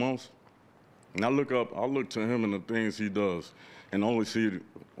 5 months, and I look to him and the things he does, and only see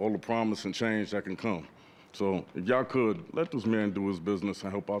all the promise and change that can come. So if y'all could, let this man do his business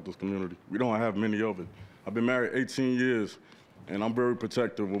and help out this community. We don't have many of it. I've been married 18 years, and I'm very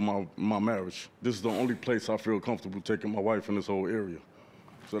protective of my marriage. This is the only place I feel comfortable taking my wife in this whole area.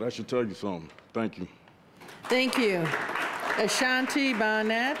 So that should tell you something. Thank you. Thank you. Ashanti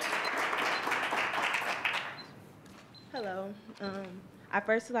Barnett. Hello. I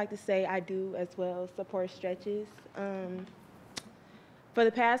first would like to say I do as well support Stretches. For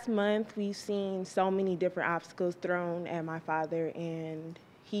the past month, we've seen so many different obstacles thrown at my father, and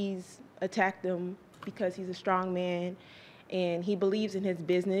he's attacked them because he's a strong man, and he believes in his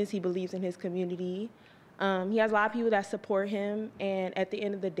business, he believes in his community. He has a lot of people that support him, and at the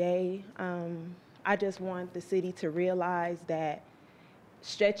end of the day, I just want the city to realize that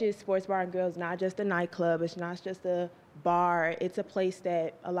Stretches Sports Bar and Grill is not just a nightclub, it's not just a bar, it's a place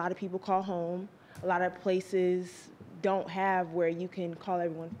that a lot of people call home. A lot of places don't have where you can call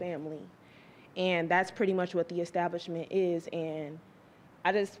everyone family. And that's pretty much what the establishment is. And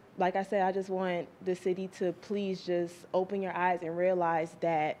like I said, I just want the city to please just open your eyes and realize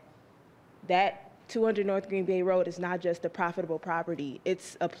that 200 North Green Bay Road is not just a profitable property.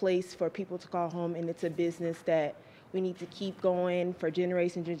 It's a place for people to call home, and it's a business that we need to keep going for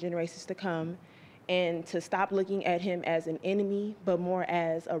generations and generations to come, and to stop looking at him as an enemy, but more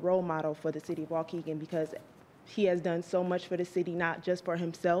as a role model for the city of Waukegan, because he has done so much for the city, not just for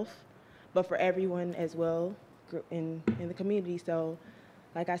himself, but for everyone as well in the community. So,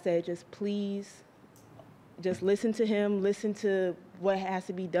 like I said, just please, just listen to him, listen to what has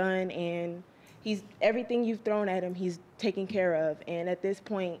to be done, and everything you've thrown at him, he's taken care of. And at this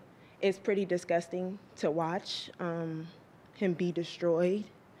point, it's pretty disgusting to watch him be destroyed.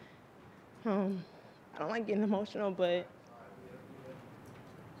 I don't like getting emotional, but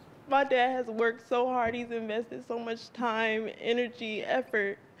my dad has worked so hard. He's invested so much time, energy,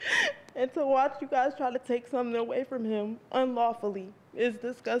 effort. And to watch you guys try to take something away from him unlawfully is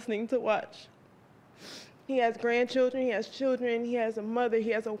disgusting to watch. He has grandchildren, he has children, he has a mother, he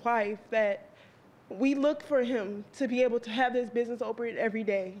has a wife that we look for him to be able to have this business operate every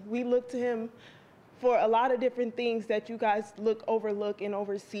day. We look to him for a lot of different things that you guys overlook and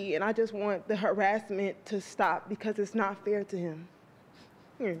oversee, and I just want the harassment to stop because it's not fair to him.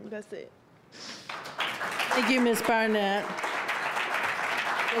 That's it. Thank you, Ms. Barnett.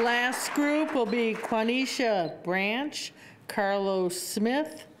 The last group will be Quanisha Branch, Carlos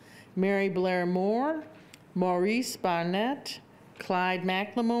Smith, Mary Blair Moore, Maurice Barnett, Clyde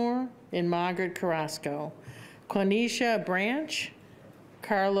McLemore, and Margaret Carrasco. Quanisha Branch,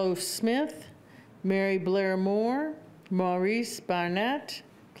 Carlos Smith, Mary Blair Moore, Maurice Barnett,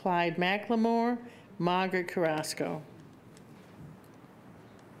 Clyde McLemore, Margaret Carrasco.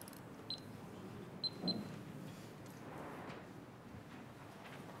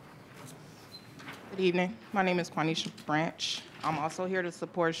 Good evening. My name is Quanisha Branch. I'm also here to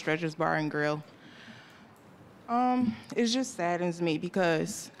support Stretches Bar and Grill. It just saddens me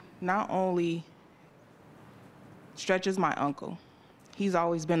because not only Stretch is my uncle, he's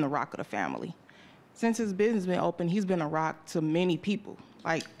always been the rock of the family. Since his business been open, he's been a rock to many people.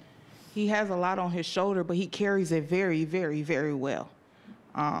 Like, he has a lot on his shoulder, but he carries it very, very, very well.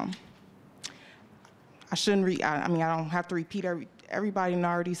 I I shouldn't I mean, I don't have to repeat everybody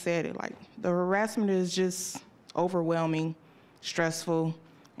already said it. Like, the harassment is just overwhelming, stressful,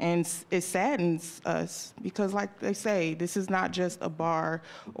 and it saddens us because, like they say, this is not just a bar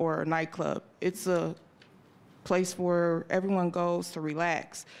or a nightclub. It's a place where everyone goes to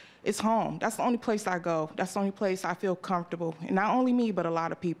relax. It's home. That's the only place I go. That's the only place I feel comfortable. And not only me, but a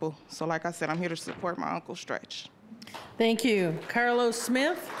lot of people. So like I said, I'm here to support my Uncle Stretch. Thank you. Carlos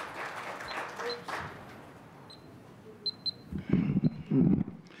Smith.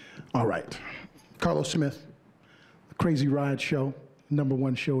 All right. Carlos Smith, the Crazy Ride Show,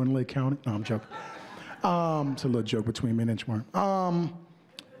 #1 show in Lake County. No, I'm joking. It's a little joke between me and Inchworm.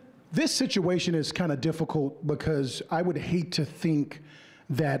 This situation is kind of difficult because I would hate to think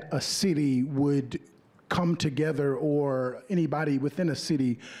that a city would come together or anybody within a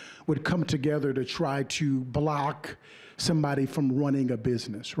city would come together to try to block somebody from running a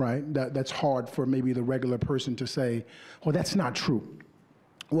business, right? That's hard for maybe the regular person to say, well, that's not true.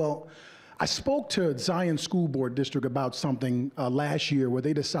 Well, I spoke to Zion School Board District about something last year where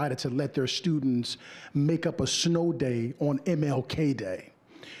they decided to let their students make up a snow day on MLK Day.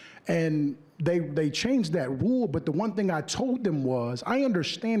 And they changed that rule, but the one thing I told them was, I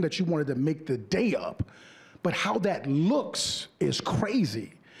understand that you wanted to make the day up, but how that looks is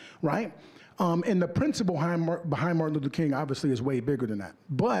crazy, right? And the principle behind Martin Luther King obviously is way bigger than that.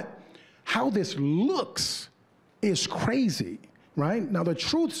 But how this looks is crazy, right? Now the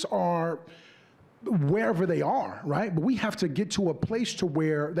truths are wherever they are, right? But we have to get to a place to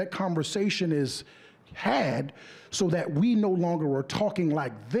where that conversation is had so that we no longer are talking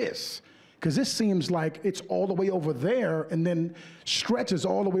like this. Because this seems like it's all the way over there and then stretches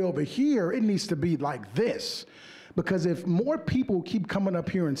all the way over here. It needs to be like this. Because if more people keep coming up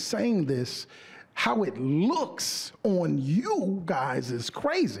here and saying this, how it looks on you guys is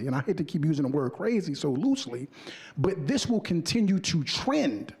crazy. And I hate to keep using the word crazy so loosely, but this will continue to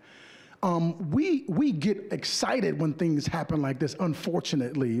trend. We get excited when things happen like this,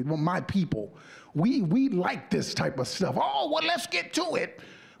 unfortunately. Well, my people, we like this type of stuff. Oh, well, let's get to it.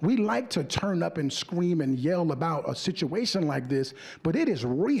 We like to turn up and scream and yell about a situation like this, but it is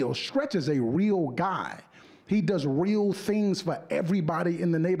real. Stretch is a real guy. He does real things for everybody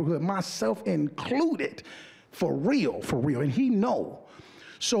in the neighborhood, myself included, for real, and he know.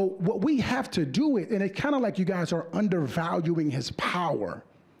 So what we have to do it, and it's kind of like you guys are undervaluing his power.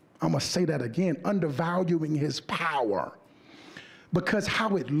 I'm gonna say that again, undervaluing his power. Because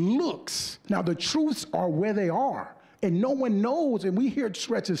how it looks, now the truths are where they are. And no one knows, and we hear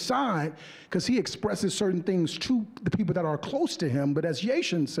Stretch's side, because he expresses certain things to the people that are close to him, but as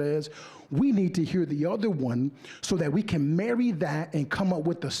Yashin says, we need to hear the other one so that we can marry that and come up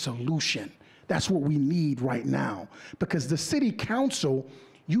with a solution. That's what we need right now. Because the city council,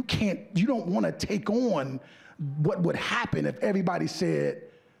 you don't want to take on what would happen if everybody said,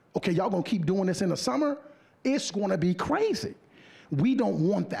 okay, y'all gonna keep doing this in the summer? It's gonna be crazy. We don't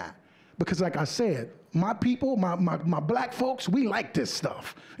want that. Because like I said, my people, my black folks, we like this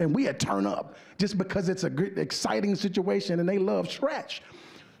stuff. And we turn up just because it's a good, exciting situation and they love Stretch.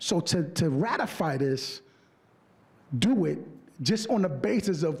 So to ratify this, do it just on the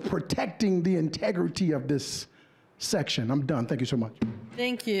basis of protecting the integrity of this section. I'm done. Thank you so much.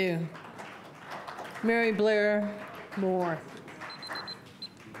 Thank you. Mary Blair Moore.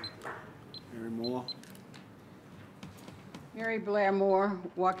 Mary Moore. Mary Blair Moore,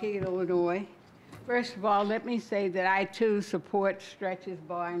 Waukegan, Illinois. First of all, let me say that I too support Stretch's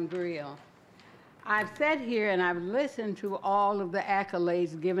Bar and Grill. I've sat here and I've listened to all of the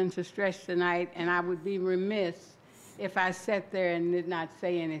accolades given to Stretch tonight, and I would be remiss if I sat there and did not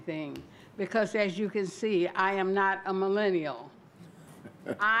say anything. Because as you can see, I am not a millennial.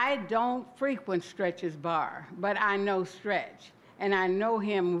 I don't frequent Stretch's bar, but I know Stretch. And I know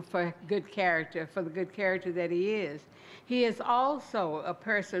him for good character, for the good character that he is. He is also a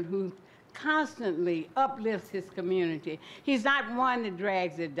person who constantly uplifts his community. He's not one that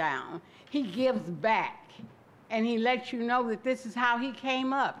drags it down. He gives back, and he lets you know that this is how he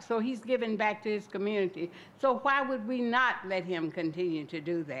came up. So he's giving back to his community. So why would we not let him continue to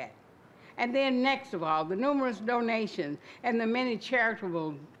do that? And then next of all, the numerous donations and the many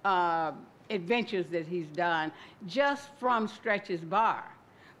charitable adventures that he's done just from Stretch's Bar.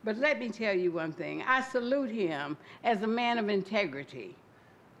 But let me tell you one thing. I salute him as a man of integrity,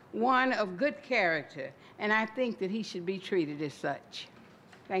 one of good character, and I think that he should be treated as such.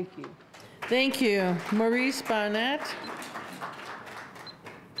 Thank you. Thank you. Maurice Barnett.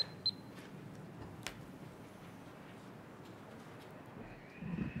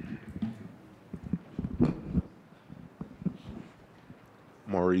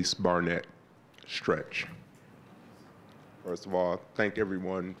 Maurice Barnett, Stretch. First of all, thank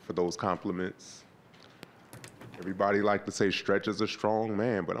everyone for those compliments. Everybody like to say Stretch is a strong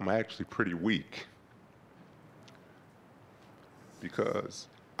man, but I'm actually pretty weak. Because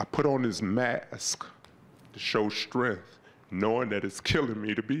I put on this mask to show strength, knowing that it's killing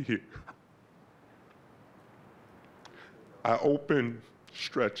me to be here. I opened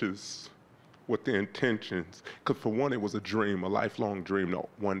Stretches with the intentions, because for one, it was a dream, a lifelong dream, to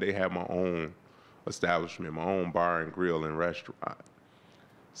one day have my own establishment, my own bar and grill and restaurant.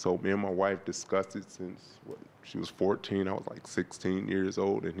 So me and my wife discussed it since she was 14, I was like 16 years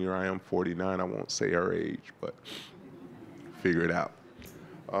old, and here I am, 49. I won't say her age, but figure it out.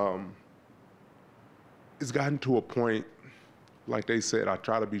 It's gotten to a point, like they said, I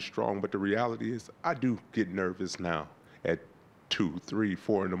try to be strong, but the reality is I do get nervous now at 2, 3,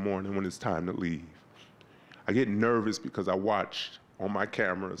 4 in the morning when it's time to leave. I get nervous because I watched on my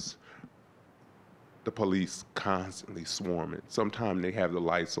cameras the police constantly swarming. Sometimes they have the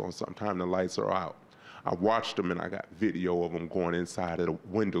lights on, sometimes the lights are out. I watched them and I got video of them going inside of the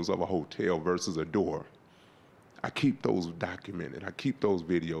windows of a hotel versus a door. I keep those documented, I keep those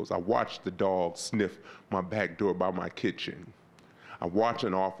videos. I watched the dog sniff my back door by my kitchen. I watch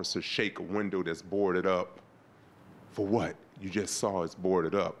an officer shake a window that's boarded up. For what? You just saw it's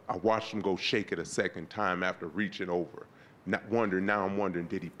boarded up. I watched him go shake it a second time after reaching over. Now I'm wondering,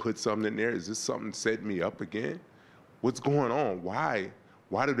 did he put something in there? Is this something set me up again? What's going on? Why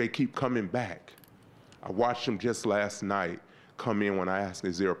do they keep coming back? I watched them just last night come in when I asked,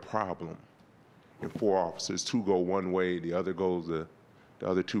 is there a problem? And 4 officers, 2 go one way, the other 2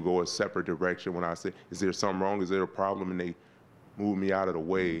 go a separate direction. When I said, is there something wrong? Is there a problem? And they move me out of the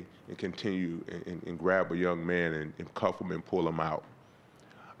way and continue and grab a young man and cuff him and pull him out.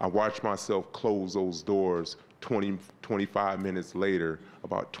 I watched myself close those doors 25 minutes later,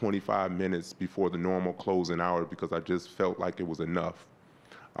 about 25 minutes before the normal closing hour, because I just felt like it was enough.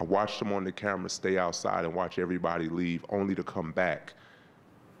 I watched them on the camera stay outside and watch everybody leave, only to come back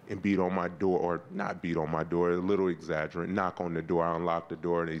and beat on my door, or not beat on my door, a little exaggerant, knock on the door. I unlock the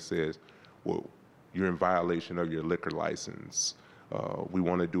door and he says, well, you're in violation of your liquor license. We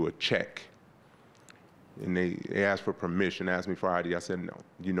want to do a check. And they asked for permission, asked me for ID. I said, no,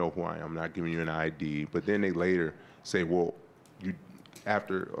 you know who I am, I'm not giving you an ID. But then they later say, well,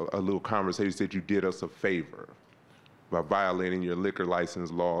 after a little conversation, said you did us a favor by violating your liquor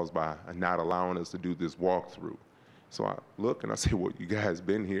license laws by not allowing us to do this walkthrough. So I look and I say, well, you guys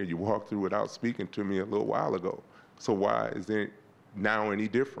been here, you walked through without speaking to me a little while ago. So why is it now any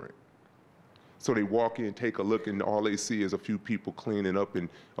different? So they walk in, take a look, and all they see is a few people cleaning up and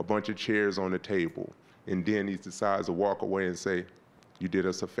a bunch of chairs on the table. And then he decides to walk away and say, you did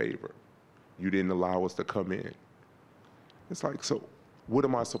us a favor. You didn't allow us to come in. It's like, so what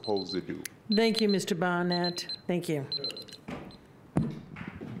am I supposed to do? Thank you, Mr. Barnett. Thank you.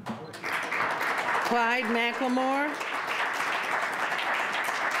 Clyde McLemore.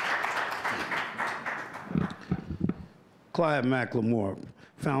 Clyde McLemore,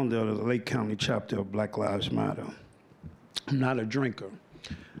 founder of the Lake County chapter of Black Lives Matter. I'm not a drinker,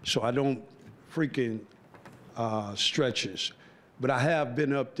 so I don't freaking Stretches. But I have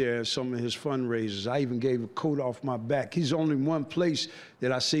been up there at some of his fundraisers. I even gave a coat off my back. He's only one place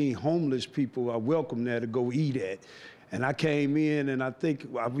that I seen homeless people are welcome there to go eat at. And I came in and I think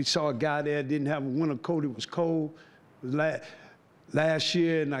we saw a guy there didn't have a winter coat, it was cold. It was last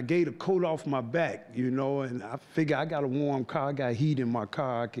year, and I gave a coat off my back, you know, and I figure I got a warm car, I got heat in my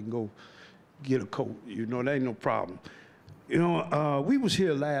car, I can go get a coat, you know, that ain't no problem. You know, we was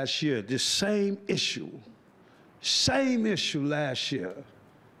here last year, this same issue last year,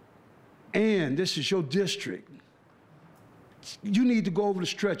 and this is your district. You need to go over the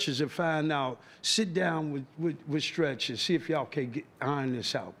Stretches and find out, sit down with Stretches, see if y'all can iron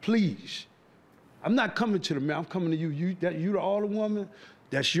this out, please. I'm not coming to the mayor, I'm coming to you. You the alderwoman,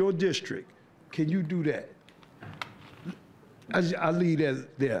 that's your district. Can you do that? I'll leave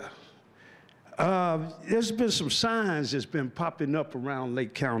that there. There's been some signs that's been popping up around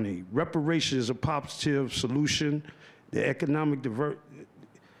Lake County. Reparations is a positive solution. The economic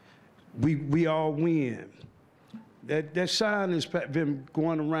we all win. That sign has been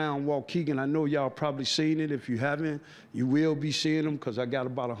going around Waukegan. I know y'all probably seen it. If you haven't, you will be seeing them because I got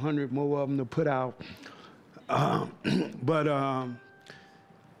about 100 more of them to put out.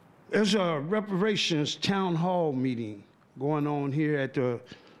 There's a reparations town hall meeting going on here at the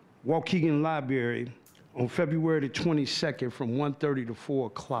Waukegan Library on February the 22nd from 1:30 to 4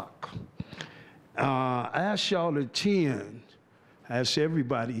 o'clock. I asked y'all to attend. I asked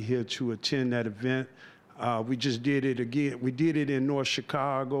everybody here to attend that event. We just did it again. We did it in North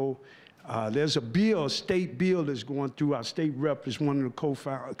Chicago. There's a bill, a state bill that's going through. Our state rep is one of the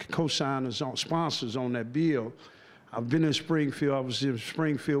co-signers, sponsors on that bill. I've been in Springfield. I was in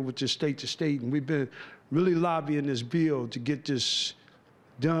Springfield with the state to state, and we've been really lobbying this bill to get this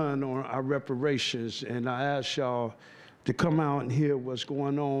done on our reparations. And I ask y'all to come out and hear what's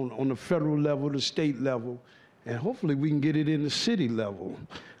going on the federal level, the state level, and hopefully we can get it in the city level.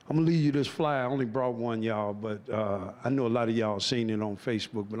 I'm gonna leave you this flyer. I only brought one, y'all, but I know a lot of y'all seen it on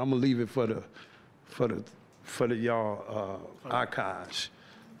Facebook, but I'm gonna leave it for the y'all archives.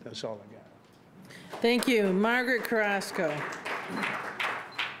 That's all I got. Thank you. Margaret Carrasco.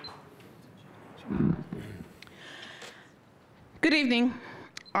 Good evening.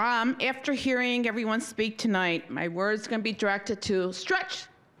 After hearing everyone speak tonight, my words are going to be directed to Stretch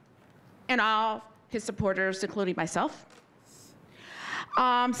and all his supporters, including myself.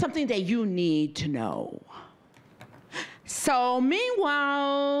 Something that you need to know. So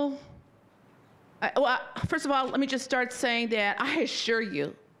meanwhile, well, first of all, let me just start saying that I assure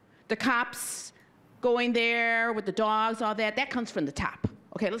you, the cops going there with the dogs, all that, that comes from the top.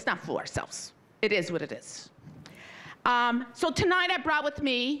 Okay, let's not fool ourselves. It is what it is. So tonight I brought with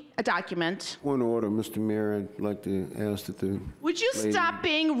me a document. Point of order, Mr. Mayor. I'd like to ask that the Would you stop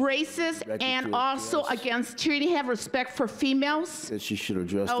being racist and also against treating, have respect for females? that she should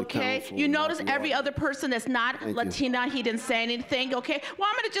address the council. Okay, you and not notice the every audience. other person that's not Thank you. Latina, he didn't say anything, okay? Well,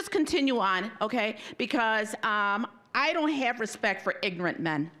 I'm gonna just continue on, okay? Because I don't have respect for ignorant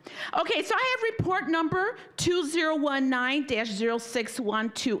men. Okay, so I have report number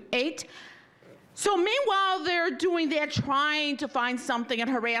 2019-06128. So meanwhile they're doing that, trying to find something and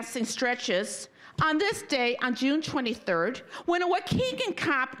harassing Stretches, on this day, on June 23rd, when a Waukegan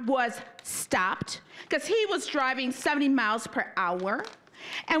cop was stopped because he was driving 70 miles per hour.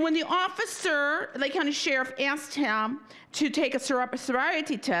 And when the officer, Lake County Sheriff, asked him to take a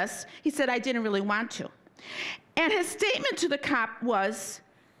sobriety test, he said, I didn't really want to. And his statement to the cop was,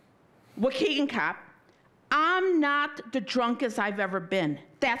 Waukegan cop, I'm not the drunkest I've ever been.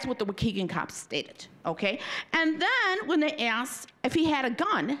 That's what the Waukegan cop stated, okay? And then when they asked if he had a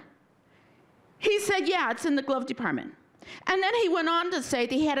gun, he said, yeah, it's in the glove department. And then he went on to say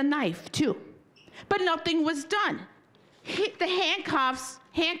that he had a knife too, but nothing was done. The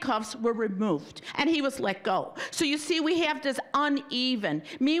handcuffs were removed and he was let go. So you see, we have this uneven.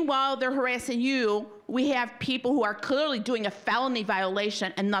 Meanwhile, they're harassing you. We have people who are clearly doing a felony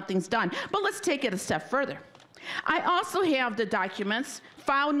violation and nothing's done. But let's take it a step further. I also have the documents,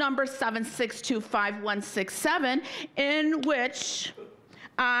 file number 7625167, in which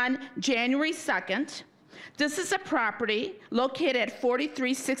on January 2nd, this is a property located at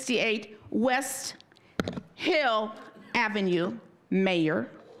 4368 West Hill Avenue, Mayor,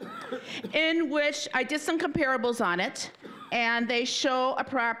 in which I did some comparables on it, and they show a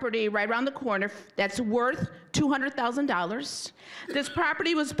property right around the corner that's worth $200,000. This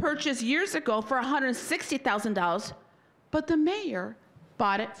property was purchased years ago for $160,000, but the mayor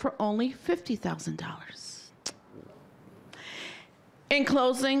bought it for only $50,000. In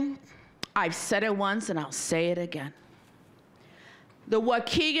closing, I've said it once and I'll say it again. The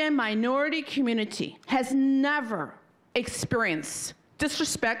Waukegan minority community has never experienced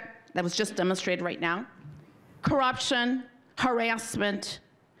disrespect that was just demonstrated right now, corruption, harassment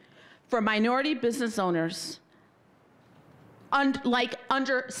for minority business owners like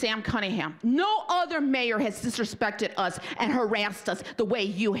under Sam Cunningham. No other mayor has disrespected us and harassed us the way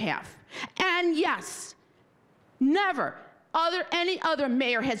you have. And yes, never any other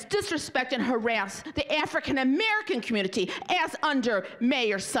mayor has disrespected and harassed the African American community as under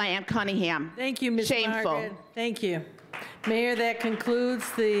Mayor Sam Cunningham. Thank you, Ms. Shameful. Margaret. Thank you. Mayor, that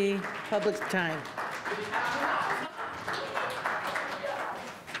concludes the public time.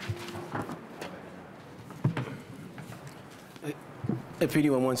 If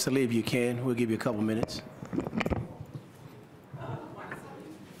anyone wants to leave, you can. We'll give you a couple minutes.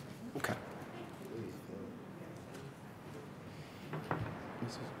 Okay.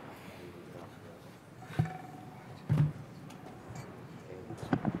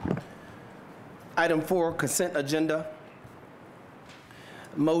 Item 4, consent agenda.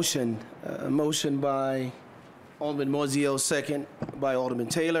 Motion by Alderman Mozio, second by Alderman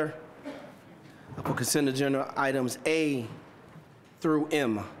Taylor. For consent agenda items A through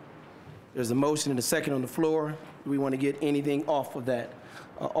M. There's a motion and a second on the floor. Do we want to get anything off of that?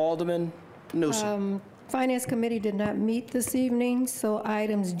 Alderman Newsom. Finance Committee did not meet this evening, so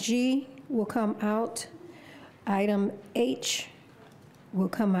items G will come out. Item H will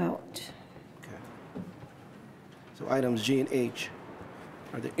come out. So items G and H.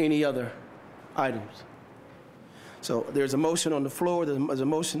 Are there any other items? So there's a motion on the floor. There's a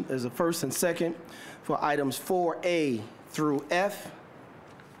motion, there's a first and second for items 4A through F,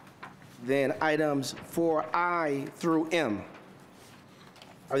 then items 4I through M.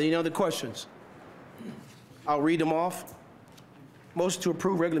 Are there any other questions? I'll read them off. Motion to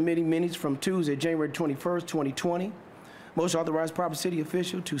approve regular meeting minutes from Tuesday, January 21st, 2020. Motion to authorize proper city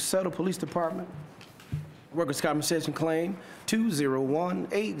official to settle police department workers' compensation claim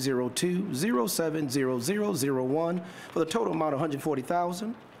 201-802-070001 for the total amount of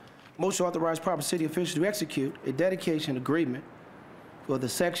 $140,000. Motion to authorize proper city official to execute a dedication agreement for the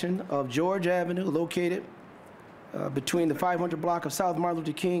section of George Avenue located between the 500 block of South Martin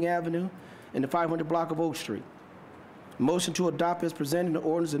Luther King Avenue and the 500 block of Oak Street. Motion to adopt as presented the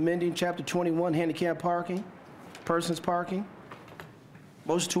ordinance amending Chapter 21 handicap parking, persons parking.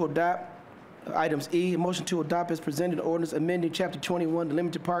 Motion to adopt items E, motion to adopt as presented the ordinance amending Chapter 21, the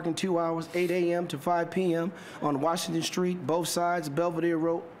limited parking 2 hours, 8 a.m. to 5 p.m. on Washington Street, both sides, Belvedere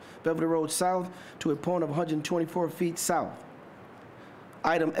Road South, to a point of 124 feet south.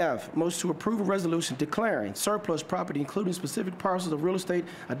 Item F, motion to approve a resolution declaring surplus property, including specific parcels of real estate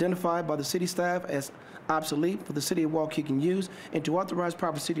identified by the city staff as obsolete for the city of Waukegan use, and to authorize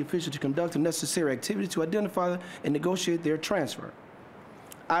proper city officials to conduct the necessary activities to identify and negotiate their transfer.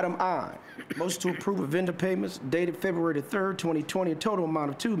 Item I, motion to approve of vendor payments dated February the 3rd, 2020, a total amount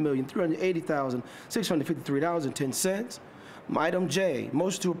of $2,380,653.10. Item J,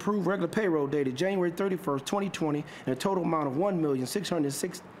 motion to approve regular payroll dated January 31st, 2020, and a total amount of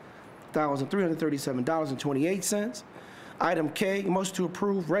 $1,606,337.28. Item K, motion to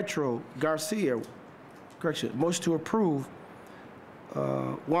approve motion to approve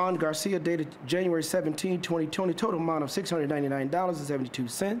Juan Garcia dated January 17, 2020, total amount of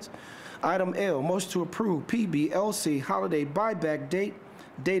 $699.72. Item L, motion to approve PBLC holiday buyback date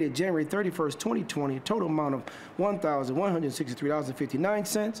dated January 31st, 2020, total amount of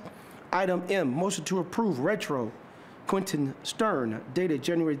 $1,163.59. Item M, motion to approve retro Quentin Stern dated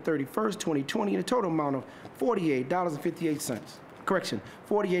January 31st, 2020, a total amount of $48.58. Correction,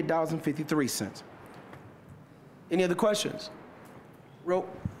 $48.53. Any other questions? Roll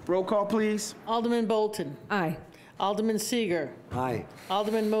call, please. Alderman Bolton. Aye. Alderman Seeger. Aye.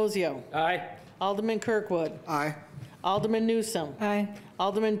 Alderman Mosio. Aye. Alderman Kirkwood. Aye. Alderman Newsom. Aye.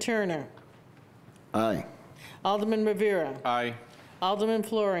 Alderman Turner. Aye. Alderman Rivera. Aye. Alderman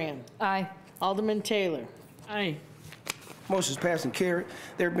Florian. Aye. Alderman Taylor. Aye. Motion is passed and carried.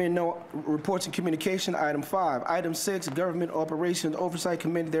 There have been no reports and communication. Item 5. Item 6, Government Operations Oversight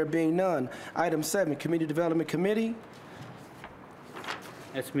Committee, there being none. Item 7, Community Development Committee.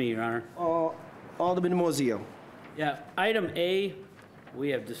 That's me, Your Honor. Alderman Mosio. Yeah, item A, we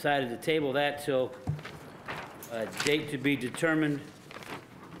have decided to table that till a date to be determined.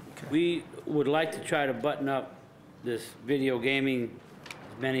 Okay. We would like to try to button up this video gaming,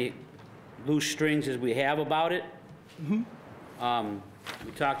 as many loose strings as we have about it. We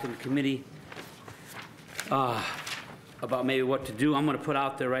talked in the committee about maybe what to do. I'm going to put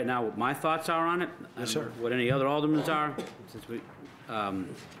out there right now what my thoughts are on it. Yes, sir. What any other aldermen are, since we. I'm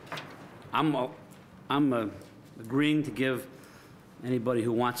agreeing to give anybody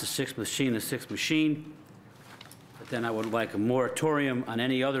who wants a sixth machine. But then I would like a moratorium on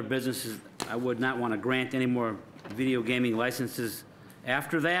any other businesses. I would not want to grant any more video gaming licenses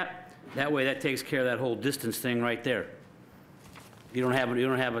after that. That way, that takes care of that whole distance thing right there. You don't have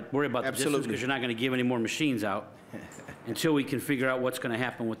to worry about the distance because you're not going to give any more machines out until we can figure out what's going to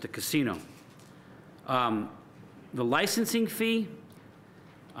happen with the casino. The licensing fee.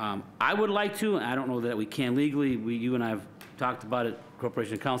 I would like to, I don't know that we can legally, you and I have talked about it,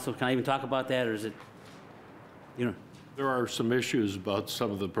 Corporation Council, can I even talk about that, or is it, you know? There are some issues about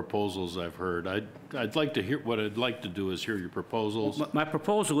some of the proposals I've heard. I'd like to hear, what I'd like to do is hear your proposals. Well, my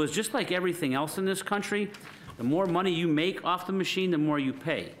proposal is just like everything else in this country, the more money you make off the machine, the more you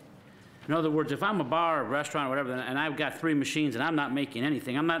pay. In other words, if I'm a bar or restaurant or whatever, and I've got 3 machines and I'm not making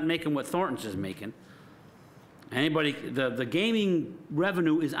anything, I'm not making what Thornton's is making. Anybody, the gaming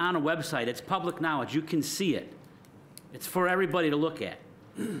revenue is on a website. It's public knowledge. You can see it. It's for everybody to look at.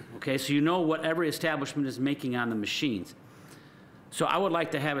 Okay, so you know what every establishment is making on the machines. So I would like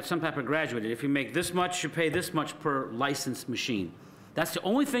to have it some type of graduated. If you make this much, you pay this much per licensed machine. That's the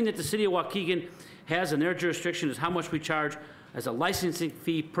only thing that the city of Waukegan has in their jurisdiction is how much we charge as a licensing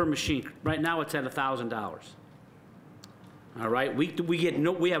fee per machine. Right now it's at $1,000. All right, we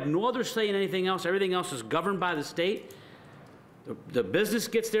have no other say in anything else. Everything else is governed by the state. The business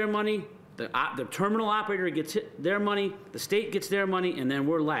gets their money, the terminal operator gets their money, the state gets their money, and then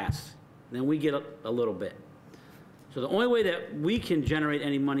we're last. Then we get a little bit. So the only way that we can generate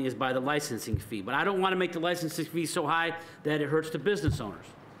any money is by the licensing fee. But I don't want to make the licensing fee so high that it hurts the business owners.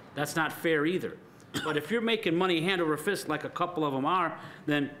 That's not fair either. But if you're making money hand over fist like a couple of them are,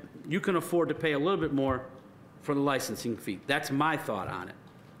 then you can afford to pay a little bit more for the licensing fee. That's my thought on it.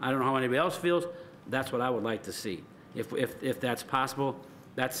 I don't know how anybody else feels. That's what I would like to see. If that's possible,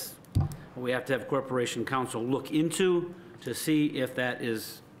 that's what we have to have Corporation Counsel look into to see if that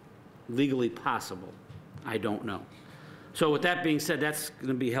is legally possible. I don't know. So with that being said, that's going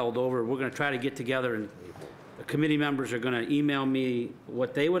to be held over. We're going to try to get together, and the committee members are going to email me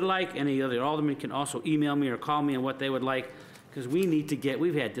what they would like. Any other alderman can also email me or call me on what they would like, because we need to get,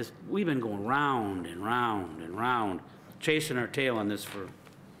 we've been going round and round and round, chasing our tail on this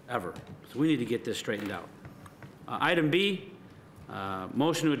forever. So we need to get this straightened out. Item B,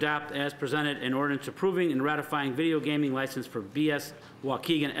 motion to adopt as presented an ordinance approving and ratifying video gaming license for BS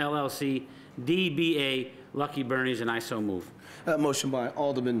Waukegan LLC, DBA Lucky Bernie's, and I so move. Motion by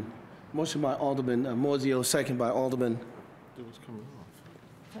Alderman Moiseo, second by Alderman. It was coming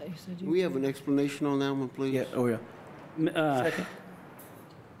off. Do we have an explanation on that one, please? Yeah, oh yeah. Second.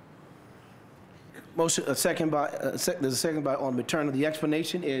 Motion, there's a second by Alderman Turner. The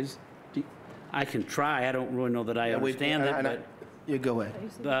explanation is? I can try. I don't really know that I understand it, but... You go ahead.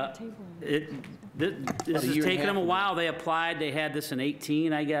 This is taking them a while. They applied. They had this in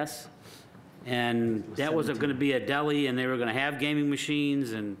 18, I guess. And that wasn't going to be a deli, and they were going to have gaming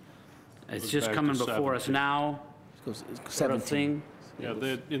machines, and it's just coming before us now. It's 17. Yeah,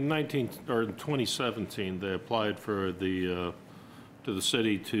 in 2017, they applied for to the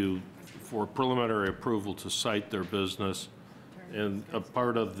city for preliminary approval to site their business, and a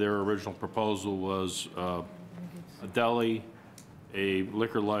part of their original proposal was a deli, a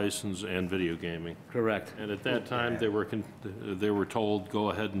liquor license, and video gaming. Correct. And at that time, they were told, go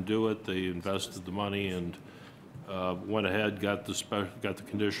ahead and do it. They invested the money and went ahead, got the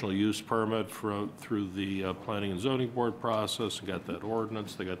conditional use permit through the Planning and Zoning Board process, and got that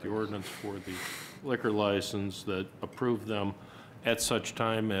ordinance. They got the ordinance for the liquor license that approved them at such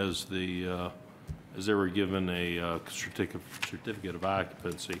time as they were given a certificate of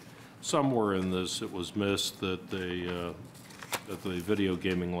occupancy. Somewhere in this, it was missed that that the video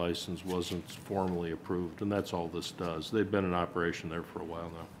gaming license wasn't formally approved, and that's all this does. They've been in operation there for a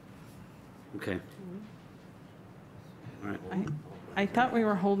while now. Okay. All right. I thought we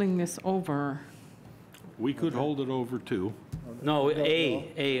were holding this over. We could hold it over too. No,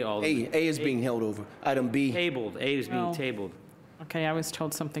 A is being held over. Item B. Tabled. A is being Oh. tabled. Okay, I was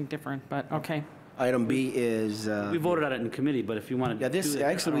told something different, but okay. Item B is. We voted on it in committee, but if you want to. Yeah, this do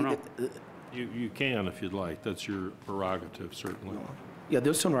that, actually. I don't know. You can if you'd like. That's your prerogative, certainly. Yeah,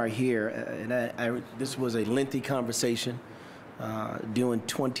 this one right here, and this was a lengthy conversation during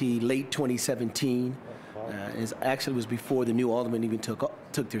late 2017. It actually was before the new aldermen even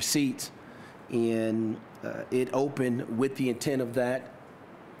took their seats, and it opened with the intent of that.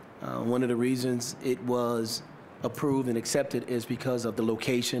 One of the reasons it was approved and accepted is because of the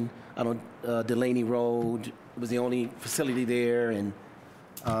location. Delaney Road was the only facility there, and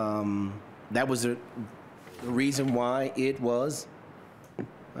that was the reason why it was.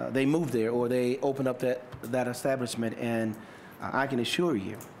 They moved there, or they opened up that establishment, and I can assure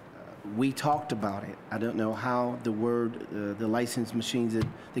you, we talked about it. I don't know how the licensed machines,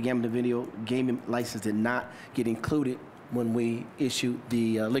 the video gaming license did not get included when we issued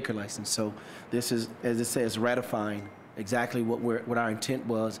the liquor license. So this is, as it says, ratifying exactly what our intent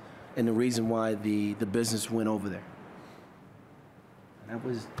was and the reason why the business went over there.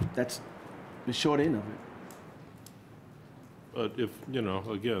 That's the short end of it. But if,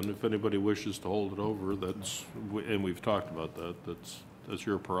 again, if anybody wishes to hold it over, and we've talked about that, that's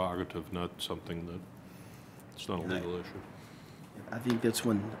your prerogative, not something it's not a legal issue. I think this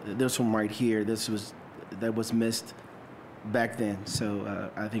one right here, that was missed back then.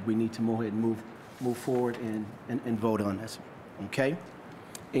 So I think we need to move ahead and move forward and vote on this. Okay?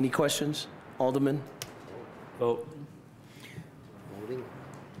 Any questions? Alderman? Vote. Voting.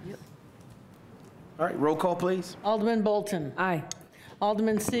 Yep. All right, roll call, please. Alderman Bolton. Aye.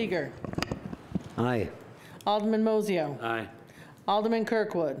 Alderman Seeger. Aye. Alderman Moiseo. Aye. Alderman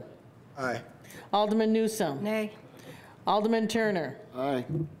Kirkwood. Aye. Alderman Newsome. Nay. Alderman Turner. Aye.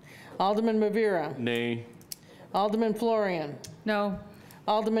 Alderman Mavira. Nay. Alderman Florian. No.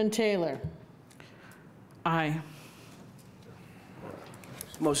 Alderman Taylor. Aye.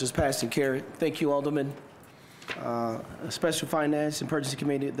 Motion is passed and carried. Thank you, Alderman. Special Finance and Purchasing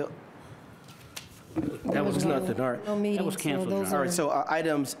Committee. That was nothing. All right. No meeting. That was canceled, So those All right. So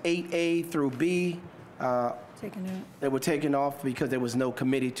items 8A through B. Taken out. They were taken off because there was no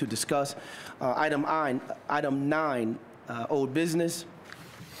committee to discuss. Item 9, old business.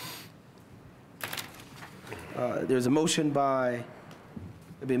 There's a motion by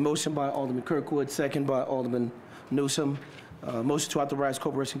Alderman Kirkwood, second by Alderman Newsom. Motion to authorize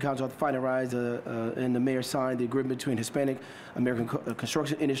Corporation Council to finalize and the mayor signed the agreement between Hispanic American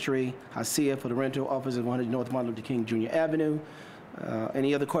Construction Industry, HACIA, for the rental office of 100 North Martin Luther King Jr. Avenue.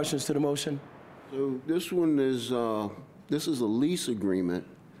 Any other questions to the motion? So this one is, this is a lease agreement.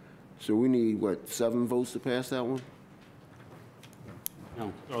 So we need, what, 7 votes to pass that one?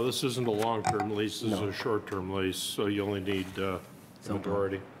 No. No, this isn't a long-term lease, this is a short-term lease, so you only need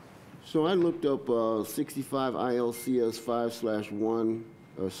majority. So I looked up 65 ILCS 5/1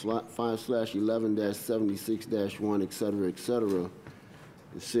 or 5/11-76-1, et cetera, et cetera.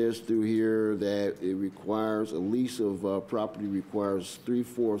 It says through here that it requires, a lease of property requires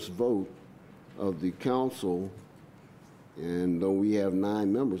 3/4 vote of the council. And though we have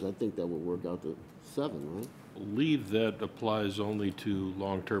 9 members, I think that would work out to 7, right? I believe that applies only to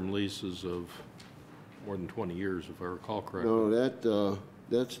long-term leases of more than 20 years, if I recall correctly. No,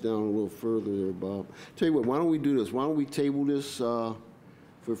 that's down a little further there, Bob. Tell you what, why don't we do this? Why don't we table this for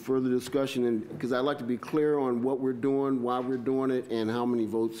further discussion? And because I'd like to be clear on what we're doing, why we're doing it, and how many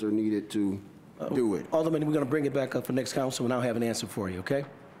votes are needed to do it. Alderman, we're going to bring it back up for next council, and I'll have an answer for you, okay?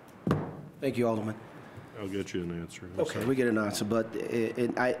 Thank you, Alderman. I'll get you an answer. Okay, we get an answer, but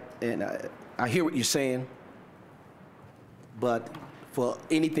I hear what you're saying, but for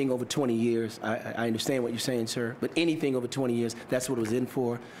anything over 20 years, I understand what you're saying, sir, but anything over 20 years, that's what it was in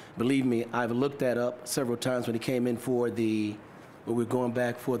for. Believe me, I've looked that up several times when it came in for when we're going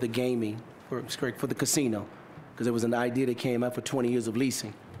back for the gaming, for the casino, because there was an idea that came out for 20 years of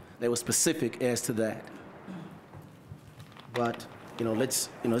leasing. They were specific as to that. But let's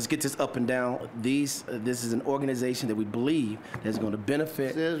get this up and down. This is an organization that we believe is going to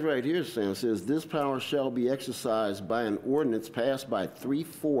benefit. It says right here, Sam, it says this power shall be exercised by an ordinance passed by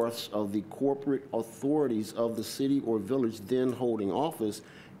 3/4 of the corporate authorities of the city or village then holding office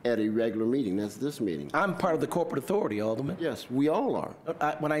at a regular meeting. That's this meeting. I'm part of the corporate authority, Alderman. Yes, we all are.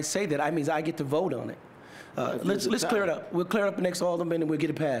 When I say that, I mean I get to vote on it. Let's clear it up. We'll clear it up the next Alderman and we'll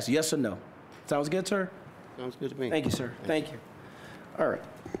get it passed. Yes or no? Sounds good, sir? Sounds good to me. Thank you, sir. Thank you. All right.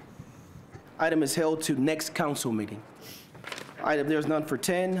 Item is held to next council meeting. There's none for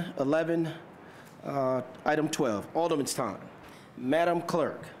 10, 11, item 12. Alderman's time. Madam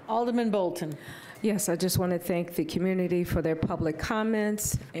Clerk. Alderman Bolton. Yes, I just want to thank the community for their public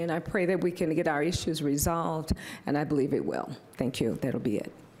comments, and I pray that we can get our issues resolved, and I believe it will. Thank you. That'll be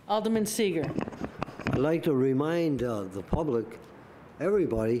it. Alderman Seeger. I'd like to remind the public,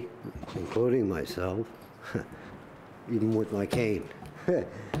 everybody, including myself, even with my cane,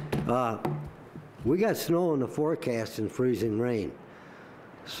 we got snow in the forecast and freezing rain.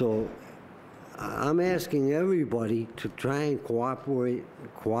 So I'm asking everybody to try and cooperate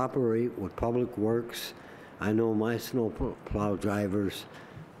with Public Works. I know my snow plow drivers,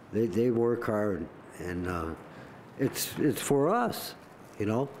 they work hard, and it's for us,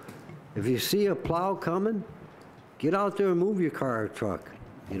 If you see a plow coming, get out there and move your car or truck,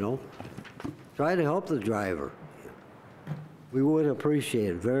 Try to help the driver. We would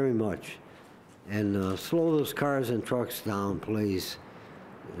appreciate it very much. And slow those cars and trucks down, please.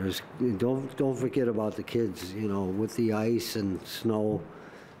 Don't forget about the kids, with the ice and snow.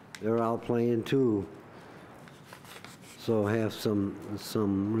 They're out playing too. So have some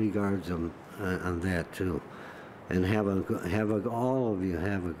regards on that too. And all of you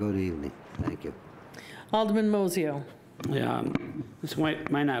have a good evening. Thank you. Alderman Mosio. Yeah, this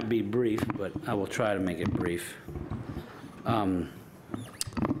might not be brief, but I will try to make it brief.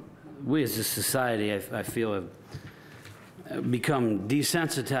 We as a society, I feel, have become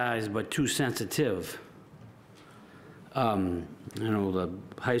desensitized but too sensitive. I know the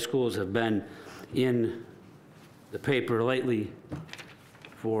high schools have been in the paper lately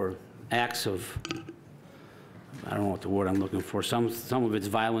for acts of, I don't know what the word I'm looking for. Some of it's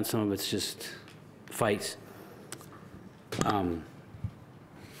violence, some of it's just fights. And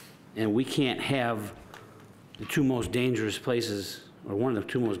we can't have the 2 most dangerous places, or one of the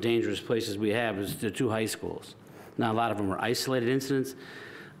 2 most dangerous places we have is the 2 high schools. Now, a lot of them are isolated incidents.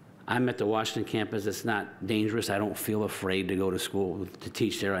 I'm at the Washington campus. It's not dangerous. I don't feel afraid to go to school to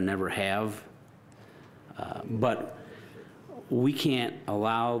teach there. I never have. But we can't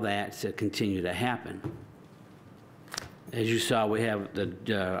allow that to continue to happen. As you saw, we have the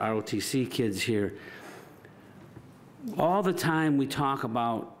ROTC kids here. All the time we talk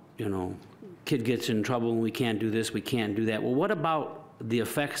about, kid gets in trouble and we can't do this, we can't do that. Well, what about the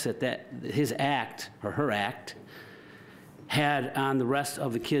effects that his act or her act had on the rest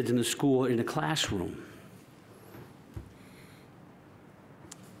of the kids in the school, in the classroom.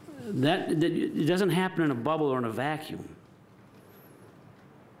 It doesn't happen in a bubble or in a vacuum.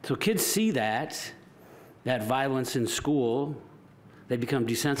 So kids see that that violence in school, they become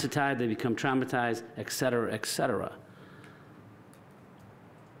desensitized, they become traumatized, et cetera, et cetera.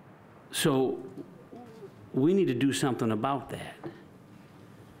 So we need to do something about that.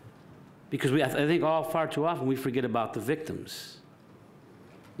 Because I think far too often we forget about the victims.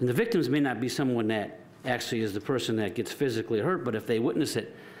 And the victims may not be someone that actually is the person that gets physically hurt, but if they witness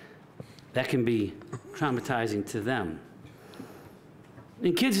it, that can be traumatizing to them.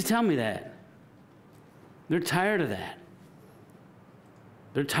 And kids tell me that. They're tired of that.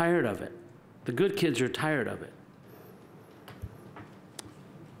 They're tired of it. The good kids are tired of it.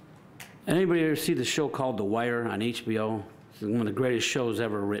 Anybody ever see the show called The Wire on HBO? It's one of the greatest shows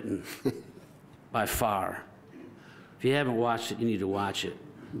ever written, by far. If you haven't watched it, you need to watch it.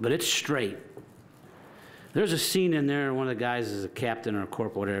 But it's straight. There's a scene in there, one of the guys is a captain or a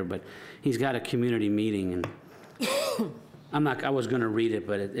corporal there, but he's got a community meeting, and I was gonna read it,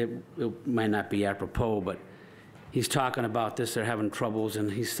 but it might not be apropos, but he's talking about this, they're having troubles, and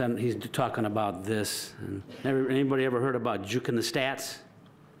he's talking about this. And anybody ever heard about juking the stats?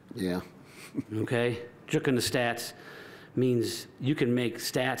 Yeah. Okay, juking the stats means you can make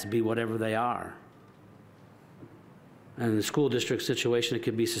stats be whatever they are. And in the school district situation, it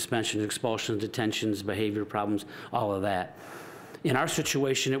could be suspensions, expulsions, detentions, behavior problems, all of that. In our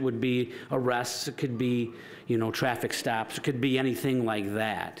situation, it would be arrests, it could be, traffic stops, it could be anything like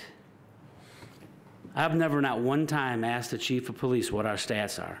that. I've never, not one time, asked the chief of police what our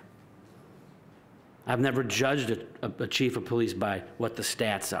stats are. I've never judged a chief of police by what the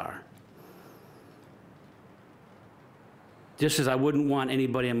stats are. Just as I wouldn't want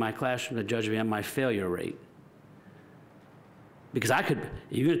anybody in my classroom to judge me on my failure rate. Because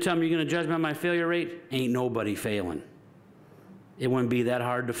you're gonna tell me you're gonna judge me on my failure rate? Ain't nobody failing. It wouldn't be that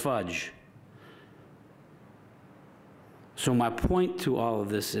hard to fudge. So my point to all of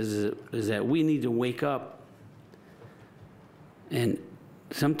this is that we need to wake up, and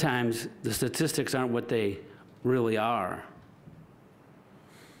sometimes the statistics aren't what they really are.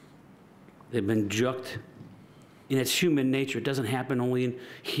 They've been juked, and it's human nature. It doesn't happen only in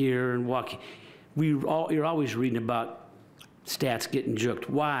here and Waukegan. You're always reading about stats getting juked.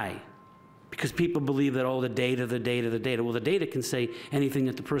 Why? Because people believe that, the data, the data, the data. Well, the data can say anything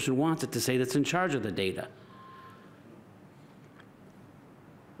that the person wants it to say that's in charge of the data.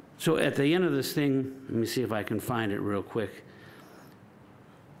 So at the end of this thing, let me see if I can find it real quick.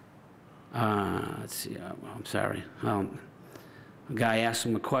 Let's see, I'm sorry. A guy asked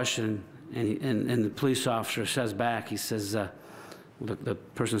him a question, and the police officer says back, he says, the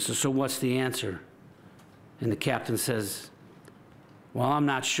person says, so what's the answer? And the captain says, well, I'm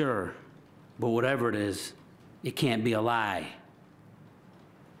not sure, but whatever it is, it can't be a lie.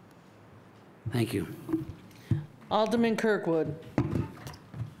 Thank you. Alderman Kirkwood.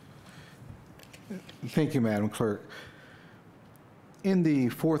 Thank you, Madam Clerk. In the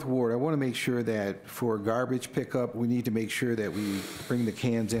 4th Ward, I want to make sure that for garbage pickup, we need to make sure that we bring the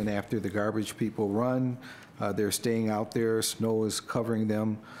cans in after the garbage people run. They're staying out there, snow is covering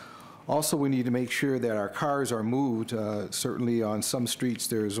them. Also, we need to make sure that our cars are moved. Certainly on some streets,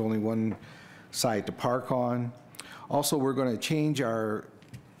 there's only one side to park on. Also, we're going to change our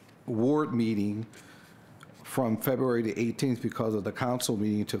ward meeting from February the 18th because of the council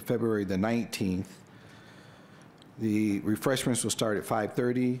meeting to February the 19th. The refreshments will start at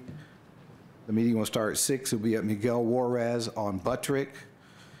 5:30. The meeting will start at 6. It'll be at Miguel Juarez on Buttrick.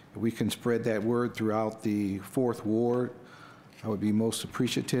 If we can spread that word throughout the 4th Ward, I would be most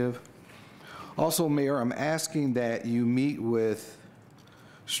appreciative. Also, Mayor, I'm asking that you meet with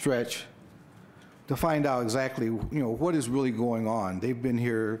Stretch to find out exactly, what is really going on. They've been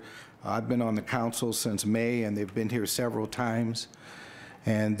here, I've been on the council since May, and they've been here several times.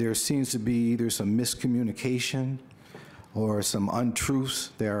 And there seems to be either some miscommunication or some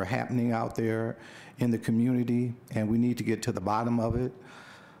untruths that are happening out there in the community, and we need to get to the bottom of it,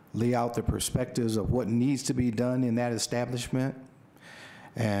 lay out the perspectives of what needs to be done in that establishment,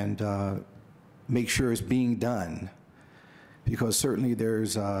 and make sure it's being done. Because certainly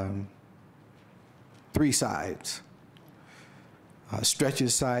there's 3 sides.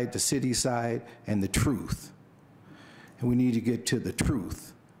 Stretch's side, the city side, and the truth. And we need to get to the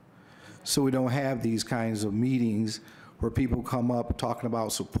truth. So we don't have these kinds of meetings where people come up talking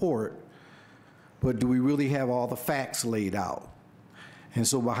about support, but do we really have all the facts laid out? And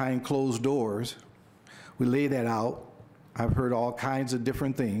so behind closed doors, we lay that out, I've heard all kinds of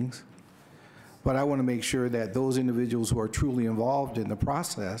different things, but I want to make sure that those individuals who are truly involved in the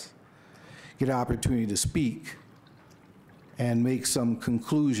process get an opportunity to speak and make some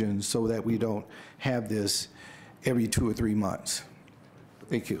conclusions so that we don't have this every 2 or 3 months.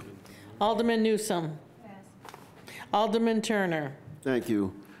 Thank you. Alderman Newsom. Yes. Alderman Turner. Thank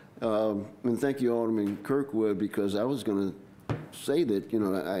you. And thank you, Alderman Kirkwood, because I was going to say that, you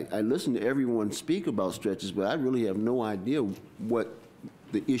know, I listened to everyone speak about stretches, but I really have no idea what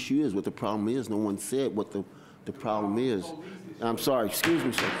the issue is, what the problem is. No one said what the problem is. I'm sorry, excuse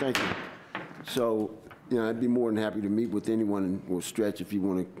me, sir, thank you. So, you know, I'd be more than happy to meet with anyone or Stretch if you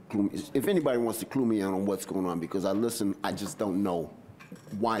want to clue me, if anybody wants to clue me in on what's going on, because I listen, I just don't know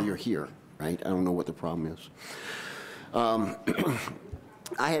why you're here, right? I don't know what the problem is.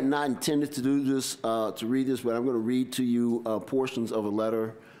 I had not intended to do this, to read this, but I'm going to read to you portions of a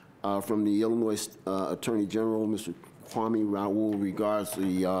letter from the Illinois Attorney General, Mr. Kwame Raoul, regards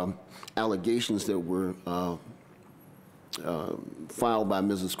the allegations that were filed by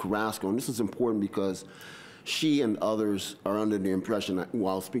Mrs. Carrasco. And this is important because she and others are under the impression,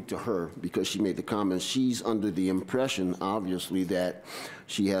 well, I'll speak to her because she made the comment, she's under the impression, obviously, that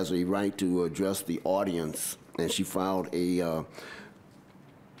she has a right to address the audience, and she filed a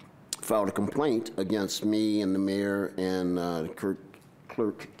complaint against me and the mayor and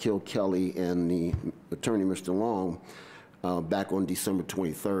Clerk Kilkelly and the attorney, Mr. Long, back on December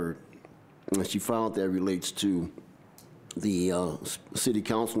 23rd. And she filed that relates to the city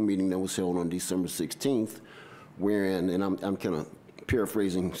council meeting that was held on December 16th, wherein, and I'm kind of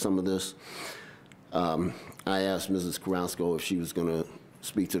paraphrasing some of this, I asked Mrs. Carrasco if she was going to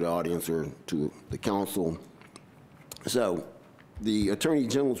speak to the audience or to the council. So the Attorney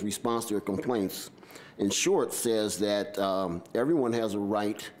General's response to her complaints, in short, says that everyone has a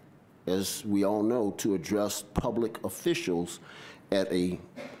right, as we all know, to address public officials at an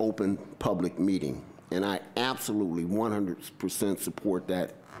open public meeting. And I absolutely 100% support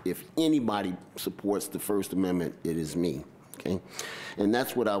that. If anybody supports the First Amendment, it is me, okay? And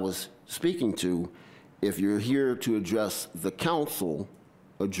that's what I was speaking to. If you're here to address the council,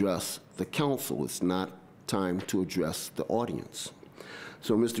 address the council. It's not time to address the audience.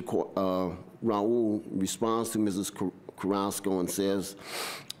 So Mr. Raoul responds to Mrs. Carrasco and says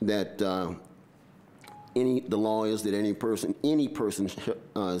that the law is that any person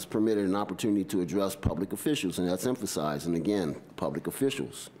is permitted an opportunity to address public officials, and that's emphasized, and again, public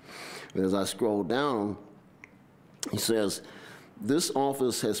officials. But as I scroll down, he says, this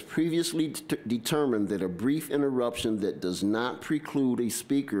office has previously determined that a brief interruption that does not preclude a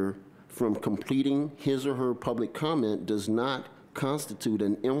speaker from completing his or her public comment does not constitute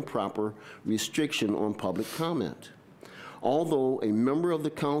an improper restriction on public comment. Although a member of the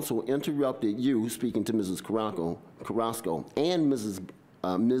council interrupted you, speaking to Mrs. Carrasco and Ms.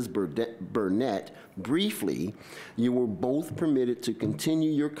 Burnett briefly, you were both permitted to continue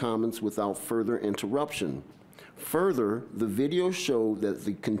your comments without further interruption. Further, the video showed that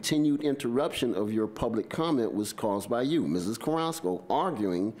the continued interruption of your public comment was caused by you, Mrs. Carrasco,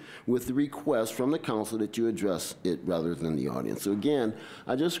 arguing with the request from the council that you address it rather than the audience. So again,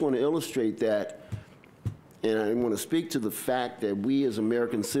 I just want to illustrate that. And I want to speak to the fact that we as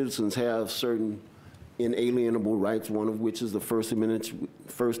American citizens have certain inalienable rights, one of which is the First Amendment,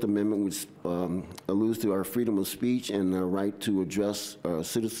 which alludes to our freedom of speech and our right to address,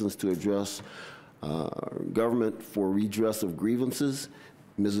 citizens to address government for redress of grievances.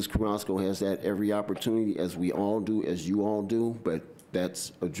 Mrs. Carrasco has that every opportunity, as we all do, as you all do, but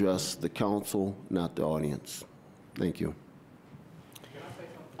that's address the council, not the audience. Thank you.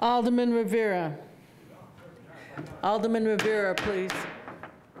 Alderman Rivera. Alderman Rivera, please.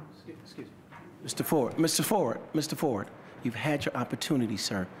 Excuse me. Mr. Ford, you've had your opportunity,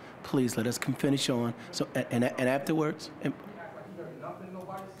 sir. Please let us finish on. So, and afterwards,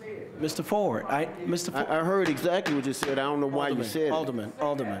 Mr. Ford, I heard exactly what you said. I don't know why you said it. Alderman.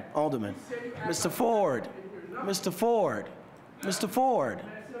 Mr. Ford. Mr.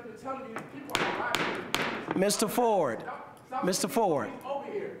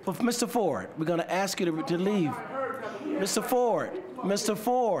 Ford, we're going to ask you to leave. Mr. Ford,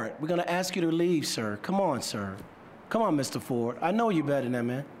 we're going to ask you to leave, sir. Come on, sir. Come on, Mr. Ford. I know you better than that,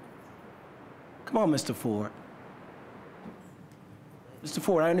 man. Come on, Mr. Ford. Mr.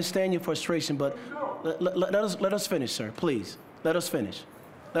 Ford, I understand your frustration, but let us finish, sir, please. Let us finish.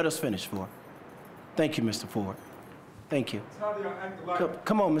 Let us finish, Ford. Thank you, Mr. Ford. Thank you.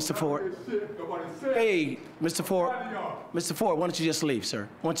 Come on, Mr. Ford. Hey, Mr. Ford. Mr. Ford, why don't you just leave, sir?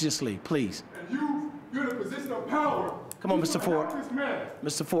 Why don't you just leave, please? And you're in a position of power. Come on, Mr. Ford.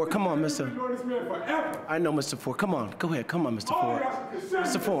 Mr. Ford, come on, Mr. I know, Mr. Ford. Come on, go ahead. Come on, Mr. Ford.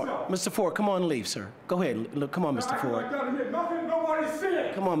 Mr. Ford, Mr. Ford, come on, leave, sir. Go ahead. Look, come on, Mr. Ford.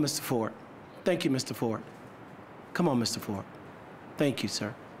 Come on, Mr. Ford. Thank you, Mr. Ford. Come on, Mr. Ford. Thank you,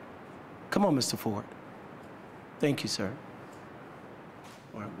 sir. Come on, Mr. Ford. Thank you, sir.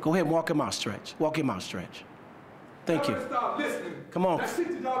 All right, go ahead and walk him out, Stretch. Walk him out, Stretch. Thank you. Stop listening. Come on. That shit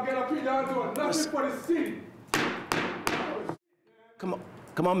that y'all get up here, y'all doing nothing for the city.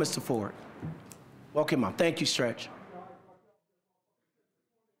 Come on, Mr. Ford. Walk him out. Thank you, Stretch.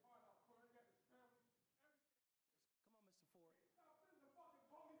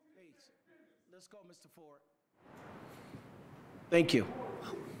 Let's go, Mr. Ford. Thank you.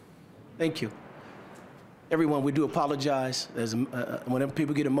 Thank you. Everyone, we do apologize. Whenever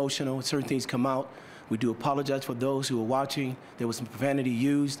people get emotional, certain things come out. We do apologize for those who are watching. There was some profanity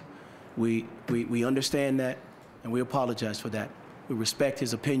used. We understand that, and we apologize for that. We respect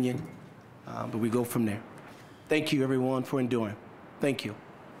his opinion, but we go from there. Thank you, everyone, for enduring. Thank you.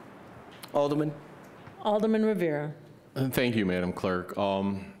 Alderman? Alderman Rivera. Thank you, Madam Clerk.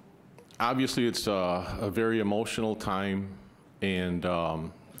 Obviously, it's a very emotional time, and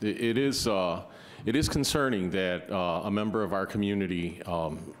it is concerning that a member of our community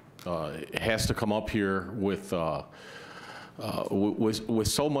has to come up here with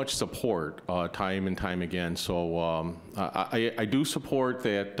so much support time and time again. So I do support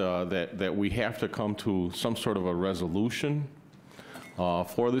that we have to come to some sort of a resolution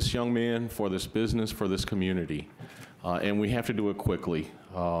for this young man, for this business, for this community. And we have to do it quickly.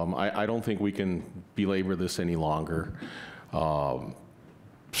 I don't think we can belabor this any longer.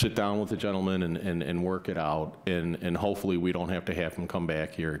 Sit down with the gentleman and work it out, and hopefully we don't have to have him come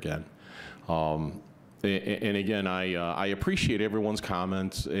back here again. And again, I appreciate everyone's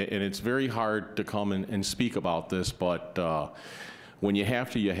comments, and it's very hard to come and speak about this, but when you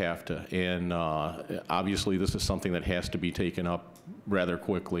have to, you have to. And obviously this is something that has to be taken up rather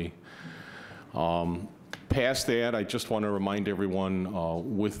quickly. Past that, I just want to remind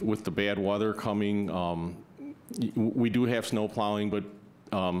everyone, with the bad weather coming, we do have snow plowing, but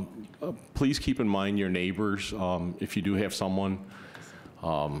please keep in mind your neighbors. If you do have someone,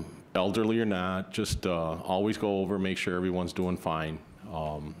 elderly or not, just always go over, make sure everyone's doing fine.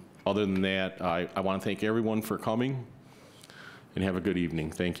 Other than that, I want to thank everyone for coming, and have a good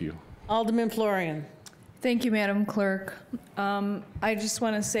evening. Thank you. Alderman Florian. Thank you, Madam Clerk. I just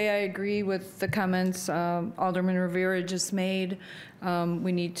want to say I agree with the comments Alderman Rivera just made.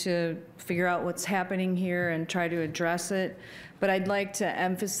 We need to figure out what's happening here and try to address it. But I'd like to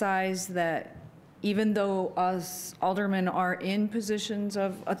emphasize that even though us aldermen are in positions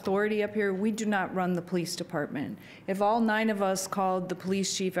of authority up here, we do not run the police department. If all 9 of us called the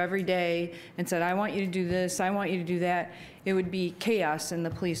police chief every day and said, I want you to do this, I want you to do that, it would be chaos in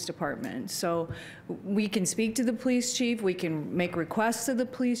the police department. So we can speak to the police chief, we can make requests to the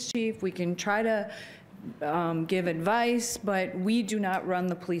police chief, we can try to give advice, but we do not run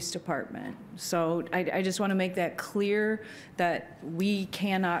the police department. So I just want to make that clear that we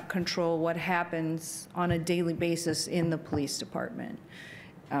cannot control what happens on a daily basis in the police department,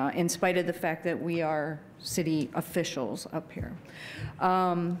 in spite of the fact that we are city officials up here.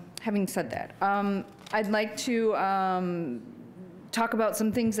 Having said that, I'd like to talk about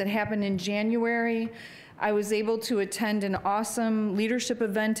some things that happened in January. I was able to attend an awesome leadership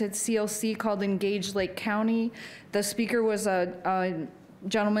event at CLC called Engage Lake County. The speaker was a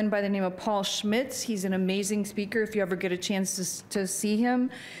gentleman by the name of Paul Schmitz. He's an amazing speaker if you ever get a chance to see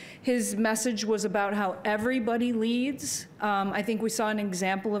him. His message was about how everybody leads. I think we saw an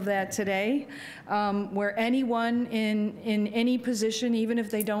example of that today, where anyone in any position, even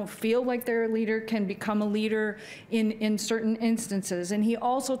if they don't feel like they're a leader, can become a leader in certain instances. And he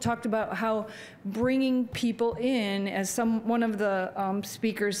also talked about how bringing people in, as one of the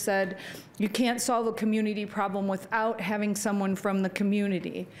speakers said, you can't solve a community problem without having someone from the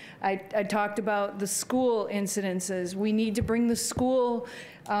community. I talked about the school incidences. We need to bring the school,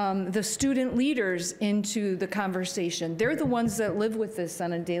 the student leaders into the conversation. They're the ones that live with this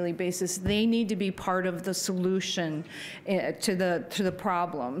on a daily basis. They need to be part of the solution to the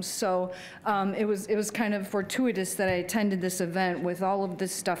problems. So it was kind of fortuitous that I attended this event with all of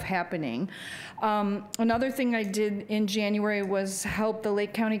this stuff happening. Another thing I did in January was help the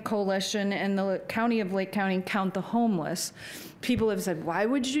Lake County Coalition and the County of Lake County count the homeless. People have said, why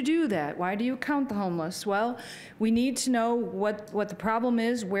would you do that? Why do you count the homeless? Well, we need to know what the problem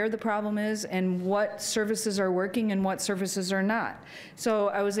is, where the problem is, and what services are working and what services are not. So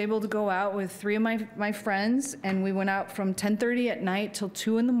I was able to go out with 3 of my friends, and we went out from 10:30 at night till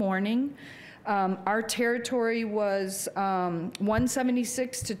 2 in the morning. Our territory was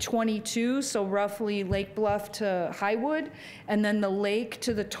 176 to 22, so roughly Lake Bluff to Highwood, and then the lake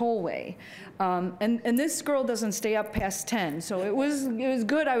to the tollway. And this girl doesn't stay up past 10, so it was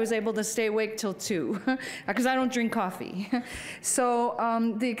good I was able to stay awake till 2, because I don't drink coffee. So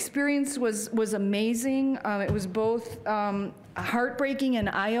the experience was amazing. It was both heartbreaking and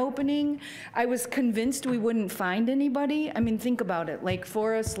eye-opening. I was convinced we wouldn't find anybody. I mean, think about it. Lake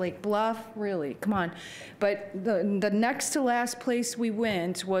Forest, Lake Bluff, really, come on. But the next to last place we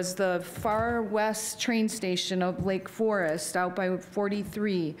went was the far west train station of Lake Forest out by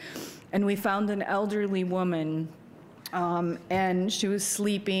 43. And we found an elderly woman, and she was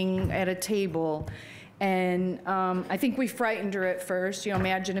sleeping at a table. And I think we frightened her at first. You know,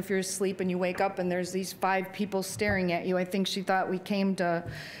 imagine if you're asleep and you wake up and there's these 5 people staring at you. I think she thought we came to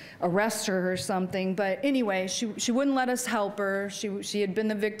arrest her or something. But anyway, she wouldn't let us help her. She had been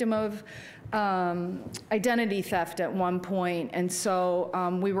the victim of identity theft at one point. And so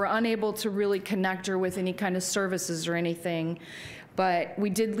we were unable to really connect her with any kind of services or anything. But we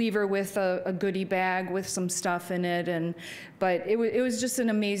did leave her with a goodie bag with some stuff in it, but it was just an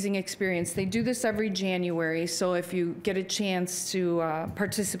amazing experience. They do this every January, so if you get a chance to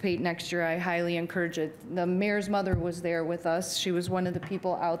participate next year, I highly encourage it. The mayor's mother was there with us. She was one of the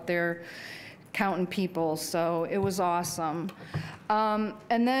people out there counting people, so it was awesome. And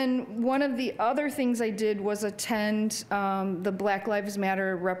then one of the other things I did was attend the Black Lives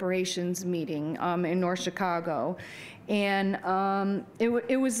Matter reparations meeting in North Chicago. And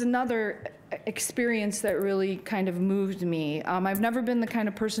it was another experience that really kind of moved me. I've never been the kind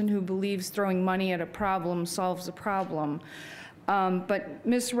of person who believes throwing money at a problem solves a problem. But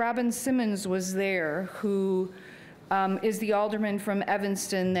Miss Robin Simmons was there, who is the alderman from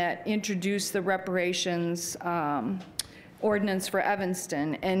Evanston that introduced the reparations ordinance for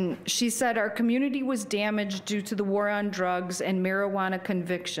Evanston. And she said, our community was damaged due to the war on drugs and marijuana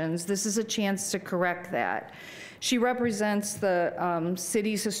convictions. This is a chance to correct that. She represents the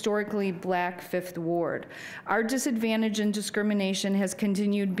city's historically black 5th Ward. Our disadvantage and discrimination has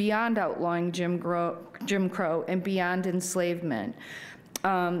continued beyond outlawing Jim Crow and beyond enslavement.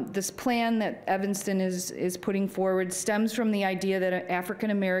 This plan that Evanston is putting forward stems from the idea that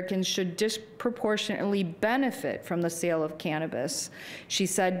African Americans should disproportionately benefit from the sale of cannabis. She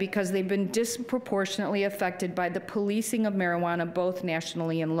said, because they've been disproportionately affected by the policing of marijuana, both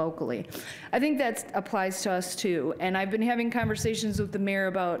nationally and locally. I think that applies to us too. And I've been having conversations with the mayor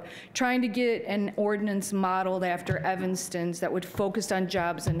about trying to get an ordinance modeled after Evanston's that would focus on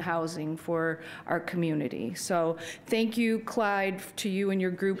jobs and housing for our community. So thank you, Clyde, to you and your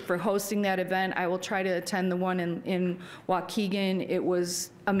group for hosting that event. I will try to attend the one in Waukegan. It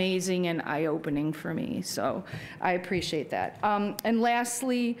was amazing and eye-opening for me, so I appreciate that. And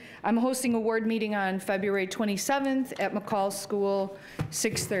lastly, I'm hosting a ward meeting on February 27th at McCall School,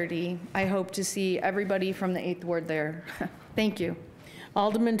 6:30. I hope to see everybody from the 8th Ward there. Thank you.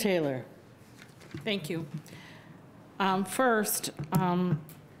 Alderman Taylor. Thank you. First,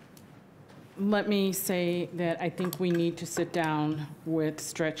 let me say that I think we need to sit down with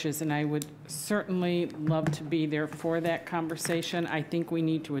Stretches, and I would certainly love to be there for that conversation. I think we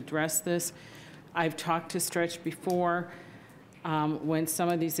need to address this. I've talked to Stretch before when some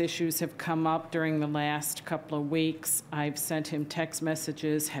of these issues have come up during the last couple of weeks. I've sent him text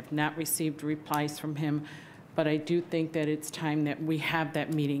messages, have not received replies from him, but I do think that it's time that we have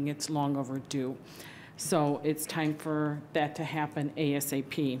that meeting. It's long overdue. So it's time for that to happen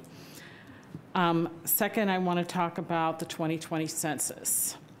ASAP. Second, I want to talk about the 2020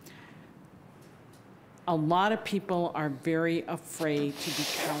 census. A lot of people are very afraid to be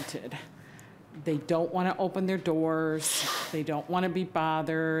counted. They don't want to open their doors. They don't want to be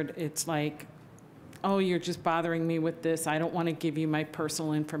bothered. It's like, oh, you're just bothering me with this. I don't want to give you my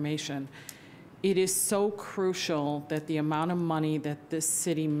personal information. It is so crucial that the amount of money that this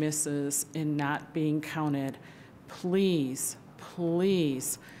city misses in not being counted, please,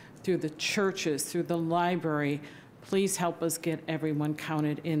 please, through the churches, through the library, please help us get everyone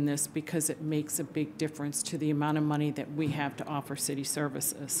counted in this, because it makes a big difference to the amount of money that we have to offer city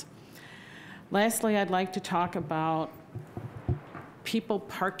services. Lastly, I'd like to talk about people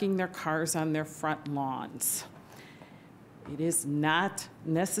parking their cars on their front lawns. It is not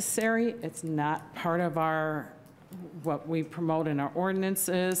necessary. It's not part of what we promote in our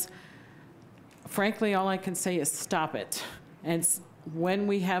ordinances. Frankly, all I can say is stop it. And when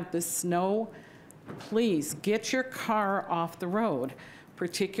we have the snow, please get your car off the road,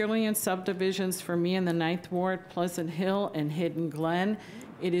 particularly in subdivisions for me in the 9th Ward, Pleasant Hill and Hidden Glen.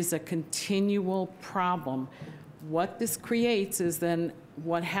 It is a continual problem. What this creates is then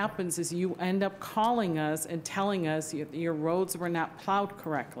what happens is you end up calling us and telling us your roads were not plowed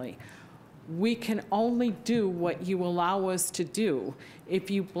correctly. We can only do what you allow us to do. If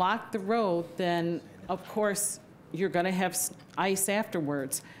you block the road, then of course you're going to have ice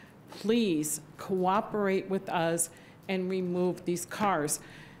afterwards. Please cooperate with us and remove these cars.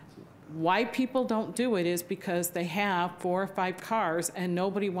 Why people don't do it is because they have 4 or 5 cars and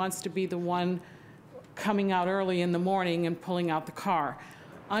nobody wants to be the one coming out early in the morning and pulling out the car.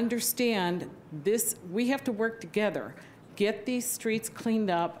 Understand this, we have to work together. Get these streets cleaned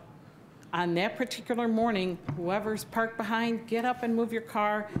up. On that particular morning, whoever's parked behind, get up and move your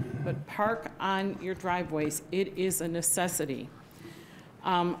car, but park on your driveways. It is a necessity.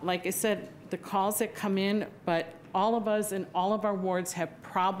 Like I said, the calls that come in, but all of us in all of our wards have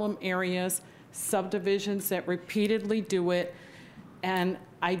problem areas, subdivisions that repeatedly do it, and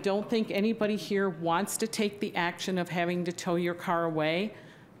I don't think anybody here wants to take the action of having to tow your car away,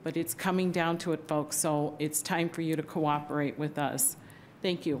 but it's coming down to it, folks, so it's time for you to cooperate with us.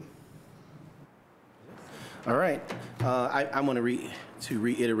 Thank you. All right. I want to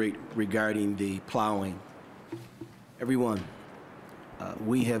reiterate regarding the plowing. Everyone,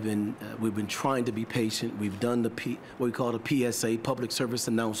 we've been trying to be patient. We've done what we call the PSA, public service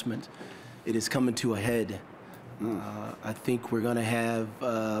announcement. It is coming to a head. I think we're going to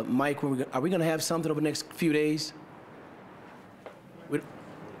have, Mike, are we going to have something over the next few days?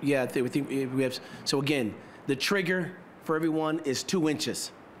 Yeah, I think we have. So again, the trigger for everyone is 2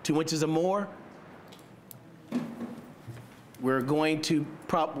 inches. 2 inches or more. We're going to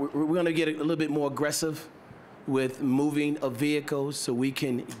get a little bit more aggressive with moving of vehicles so we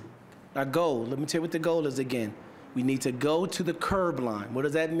can, our goal, let me tell you what the goal is again. We need to go to the curb line. What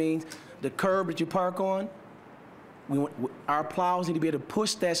does that mean? The curb that you park on, our plows need to be able to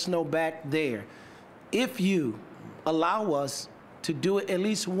push that snow back there. If you allow us to do it at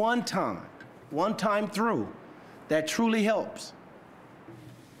least one time through, that truly helps.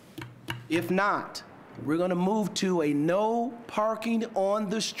 If not, we're going to move to a no parking on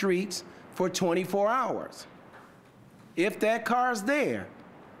the streets for 24 hours. If that car's there,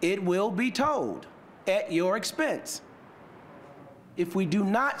 it will be towed at your expense. If we do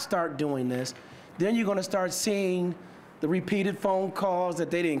not start doing this, then you're going to start seeing the repeated phone calls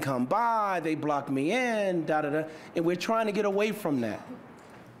that they didn't come by, they blocked me in, da-da-da, and we're trying to get away from that.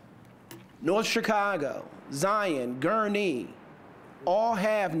 North Chicago, Zion, Gurnee, all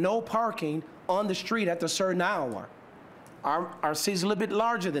have no parking on the street at a certain hour. Our city's a little bit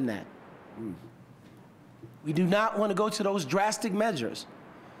larger than that. We do not want to go to those drastic measures.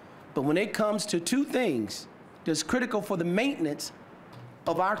 But when it comes to 2 things that's critical for the maintenance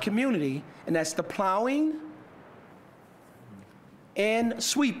of our community, and that's the plowing and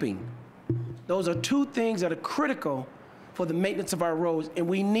sweeping. Those are 2 things that are critical for the maintenance of our roads, and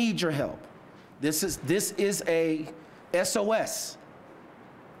we need your help. This is a SOS.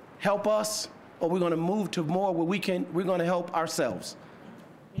 Help us, or we're going to move to more where we're going to help ourselves.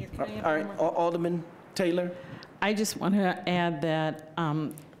 All right, Alderman Taylor. I just want to add that,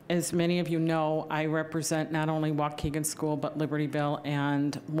 as many of you know, I represent not only Waukegan School, but Libertyville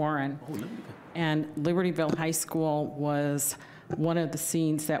and Warren. Oh, Libertyville. And Libertyville High School was one of the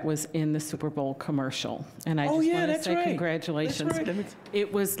scenes that was in the Super Bowl commercial. And I just want to say congratulations. That's right.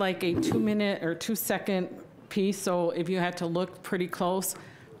 It was like a 2-minute or 2-second piece, so if you had to look pretty close,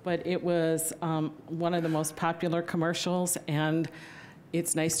 but it was one of the most popular commercials, and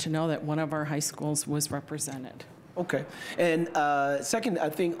it's nice to know that one of our high schools was represented. Okay. And second, I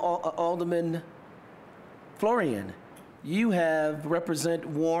think Alderman Florian, you have represent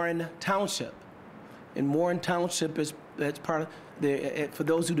Warren Township. And Warren Township is part of the, for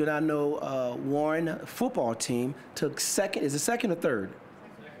those who do not know, Warren football team took second, is it second or third?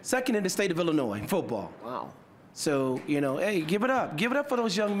 Second in the state of Illinois, football. Wow. So, you know, hey, give it up. Give it up for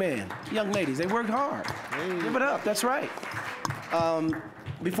those young men, young ladies. They worked hard. Hey. Give it up, that's right.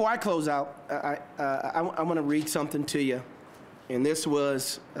 Before I close out, I want to read something to you. And this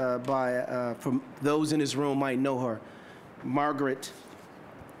was from those in this room might know her, Margaret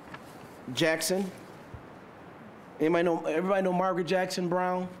Jackson. Everybody know Margaret Jackson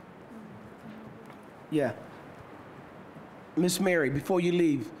Brown? Yeah. Miss Mary, before you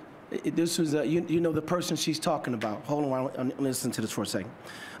leave, this was, you know the person she's talking about. Hold on, I'll listen to this for a second.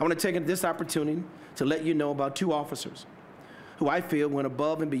 I want to take this opportunity to let you know about 2 officers who I feel went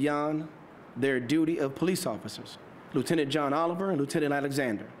above and beyond their duty of police officers, Lieutenant John Oliver and Lieutenant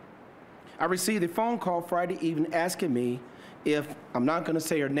Alexander. I received a phone call Friday evening asking me if, I'm not going to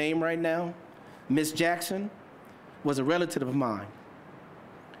say her name right now, Miss Jackson was a relative of mine.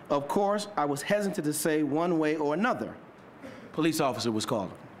 Of course, I was hesitant to say one way or another. Police officer was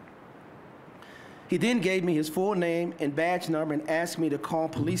calling. He then gave me his full name and badge number and asked me to call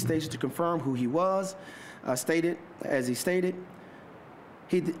police station to confirm who he was, as he stated.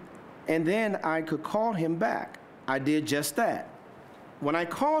 And then I could call him back. I did just that. When I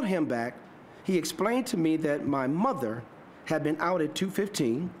called him back, he explained to me that my mother had been out at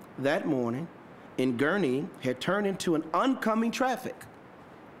 2:15 that morning in Gurnee, had turned into an oncoming traffic.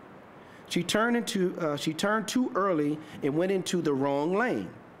 She turned too early and went into the wrong lane.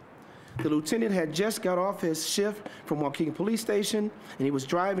 The lieutenant had just got off his shift from Waukegan Police Station, and he was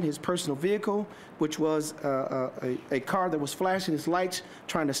driving his personal vehicle, which was a car that was flashing its lights,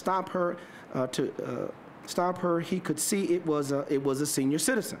 trying to stop her. He could see it was a senior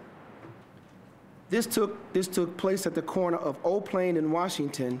citizen. This took place at the corner of Old Plain and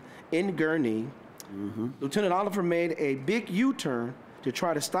Washington in Gurnee. Lieutenant Oliver made a big U-turn to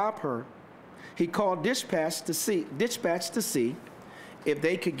try to stop her. He called dispatch to see if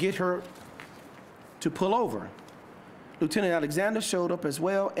they could get her to pull over. Lieutenant Alexander showed up, as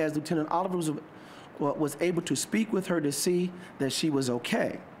well as Lieutenant Oliver was able to speak with her to see that she was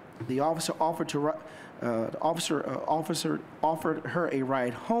okay. The officer offered her a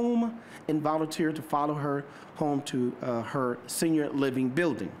ride home and volunteered to follow her home to her senior living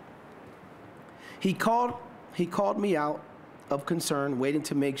building. He called me out of concern, waiting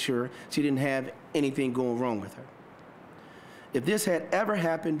to make sure she didn't have anything going wrong with her. If this had ever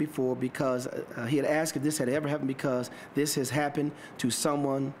happened before, because he had asked if this had ever happened because this has happened to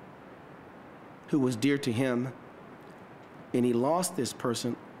someone who was dear to him, and he lost this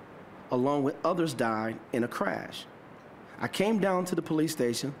person along with others died in a crash. I came down to the police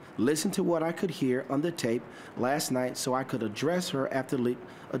station, listened to what I could hear on the tape last night so I could address her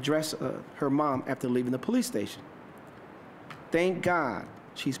mom after leaving the police station. Thank God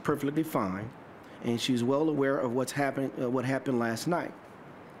she's perfectly fine, and she's well aware of what happened last night.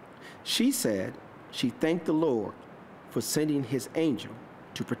 She said she thanked the Lord for sending his angel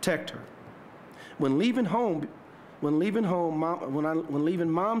to protect her. When leaving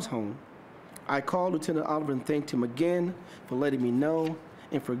Mom's home, I called Lieutenant Oliver and thanked him again for letting me know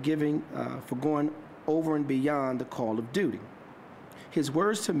and for going over and beyond the call of duty. His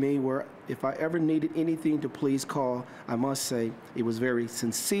words to me were, if I ever needed anything to please call, I must say it was very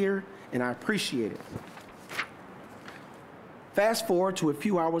sincere and I appreciate it. Fast forward to a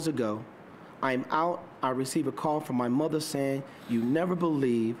few hours ago, I'm out, I receive a call from my mother saying, you never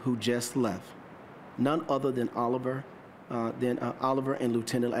believe who just left. None other than Oliver and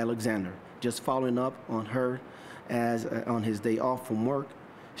Lieutenant Alexander, just following up on her on his day off from work.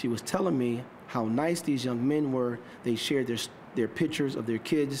 She was telling me how nice these young men were. They shared their pictures of their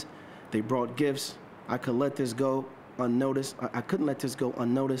kids. They brought gifts. I couldn't let this go unnoticed,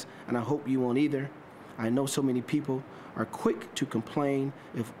 and I hope you won't either. I know so many people are quick to complain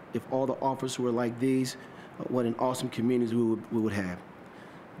if all the officers were like these, what an awesome community we would have.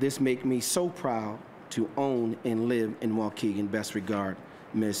 This makes me so proud to own and live in Waukegan. Best regard,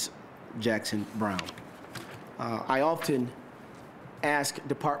 Miss Jackson Brown. I often ask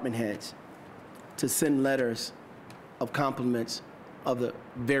department heads to send letters of compliments of the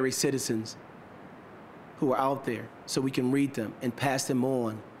very citizens who are out there so we can read them and pass them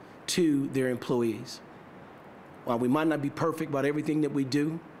on to their employees. While we might not be perfect about everything that we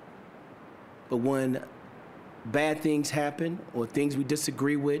do, but when bad things happen or things we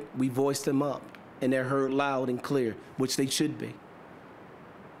disagree with, we voice them up and they're heard loud and clear, which they should be.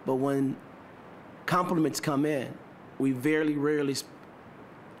 But when compliments come in, we rarely read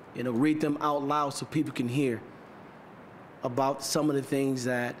them out loud so people can hear about some of the things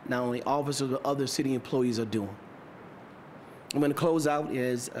that not only officers but other city employees are doing. I'm going to close out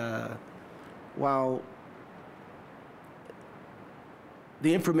is, while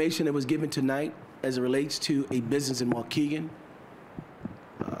the information that was given tonight as it relates to a business in Waukegan,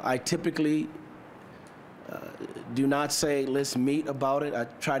 I typically do not say, let's meet about it. I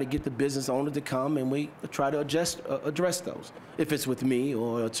try to get the business owner to come and we try to address those, if it's with me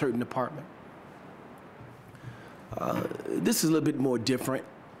or a certain department. This is a little bit more different.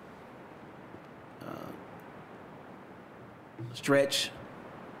 Stretch,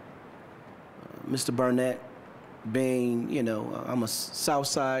 Mr. Burnett, being, I'm a South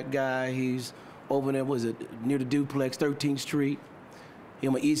Side guy. He's over there, was it near the duplex, 13th Street.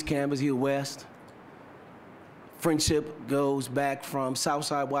 I'm on East Campus, he West. Friendship goes back from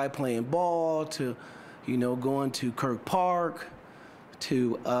Southside Wide playing ball to, going to Kirk Park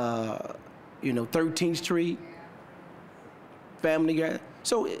to, 13th Street. Family guy.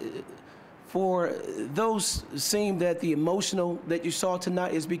 So for those seem that the emotional that you saw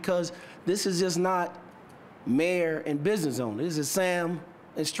tonight is because this is just not mayor and business owner. This is Sam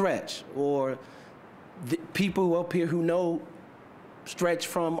and Stretch, or the people up here who know Stretch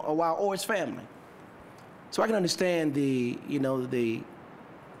from a while, or his family. So I can understand the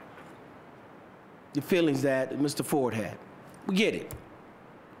feelings that Mr. Ford had. We get it.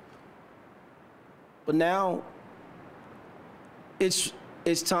 But now it's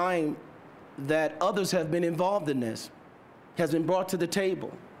time that others have been involved in this, has been brought to the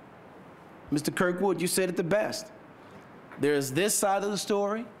table. Mr. Kirkwood, you said it the best. There's this side of the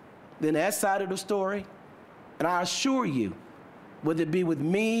story, then that side of the story, and I assure you, whether it be with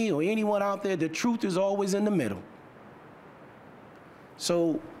me or anyone out there, the truth is always in the middle.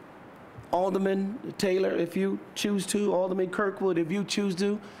 So, Alderman Taylor, if you choose to, Alderman Kirkwood, if you choose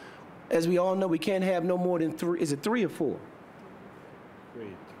to, as we all know, we can't have no more than three, is it 3 or 4?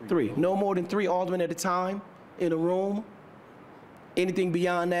 Three. No more than 3 aldermen at a time in a room. Anything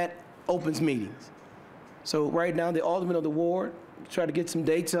beyond that opens meetings. So right now, the alderman of the ward, try to get some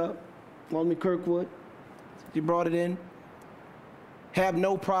dates up. Alderman Kirkwood, you brought it in. Have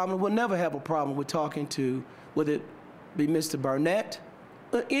no problem, we'll never have a problem with talking to, whether it be Mr. Barnett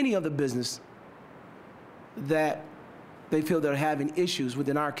or any other business that they feel they're having issues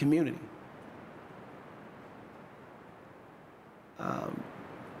within our community.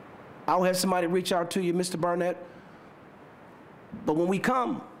 I'll have somebody reach out to you, Mr. Barnett. But when we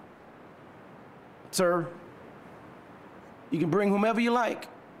come, sir, you can bring whomever you like.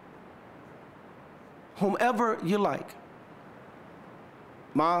 Whomever you like.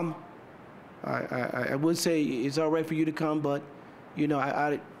 Mom, I would say it's all right for you to come, but you know,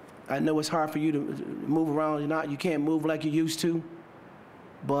 I know it's hard for you to move around. You can't move like you used to,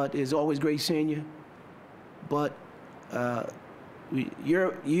 but it's always great seeing you. But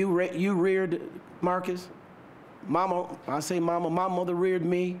you reared Marcus. Mama, I say mama, my mother reared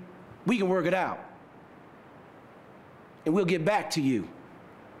me. We can work it out. And we'll get back to you.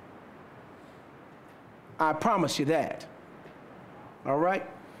 I promise you that. All right?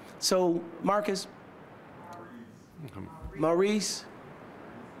 So, Marcus, Maurice,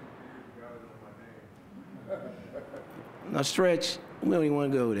 now Stretch, we don't even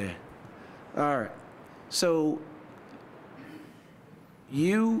want to go there. All right. So,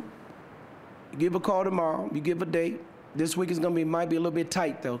 you give a call tomorrow, you give a date. This week is going to might be a little bit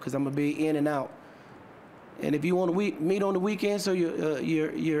tight, though, because I'm going to be in and out. And if you want to meet on the weekend, so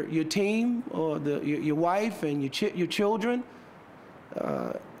your team or your wife and your children,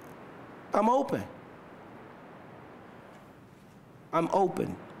 I'm open. I'm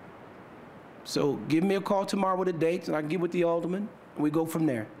open. So give me a call tomorrow with the dates, and I can get with the alderman, and we go from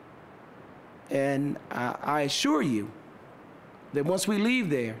there. And I assure you that once we leave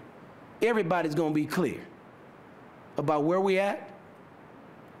there, everybody's going to be clear about where we at,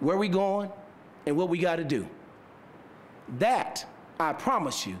 where we going, and what we got to do. That, I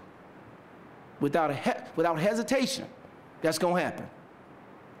promise you, without hesitation, that's going to happen.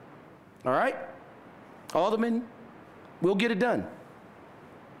 All right? Alderman, we'll get it done.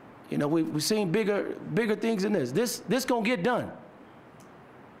 You know, we've seen bigger things than this. This going to get done.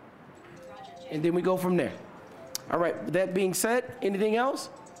 And then we go from there. All right, with that being said, anything else?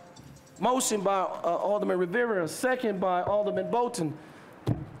 Motion by Alderman Rivera, second by Alderman Bolton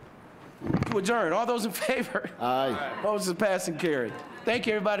to adjourn. All those in favor? Aye. Motion is passed and carried. Thank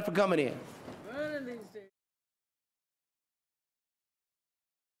you, everybody, for coming in.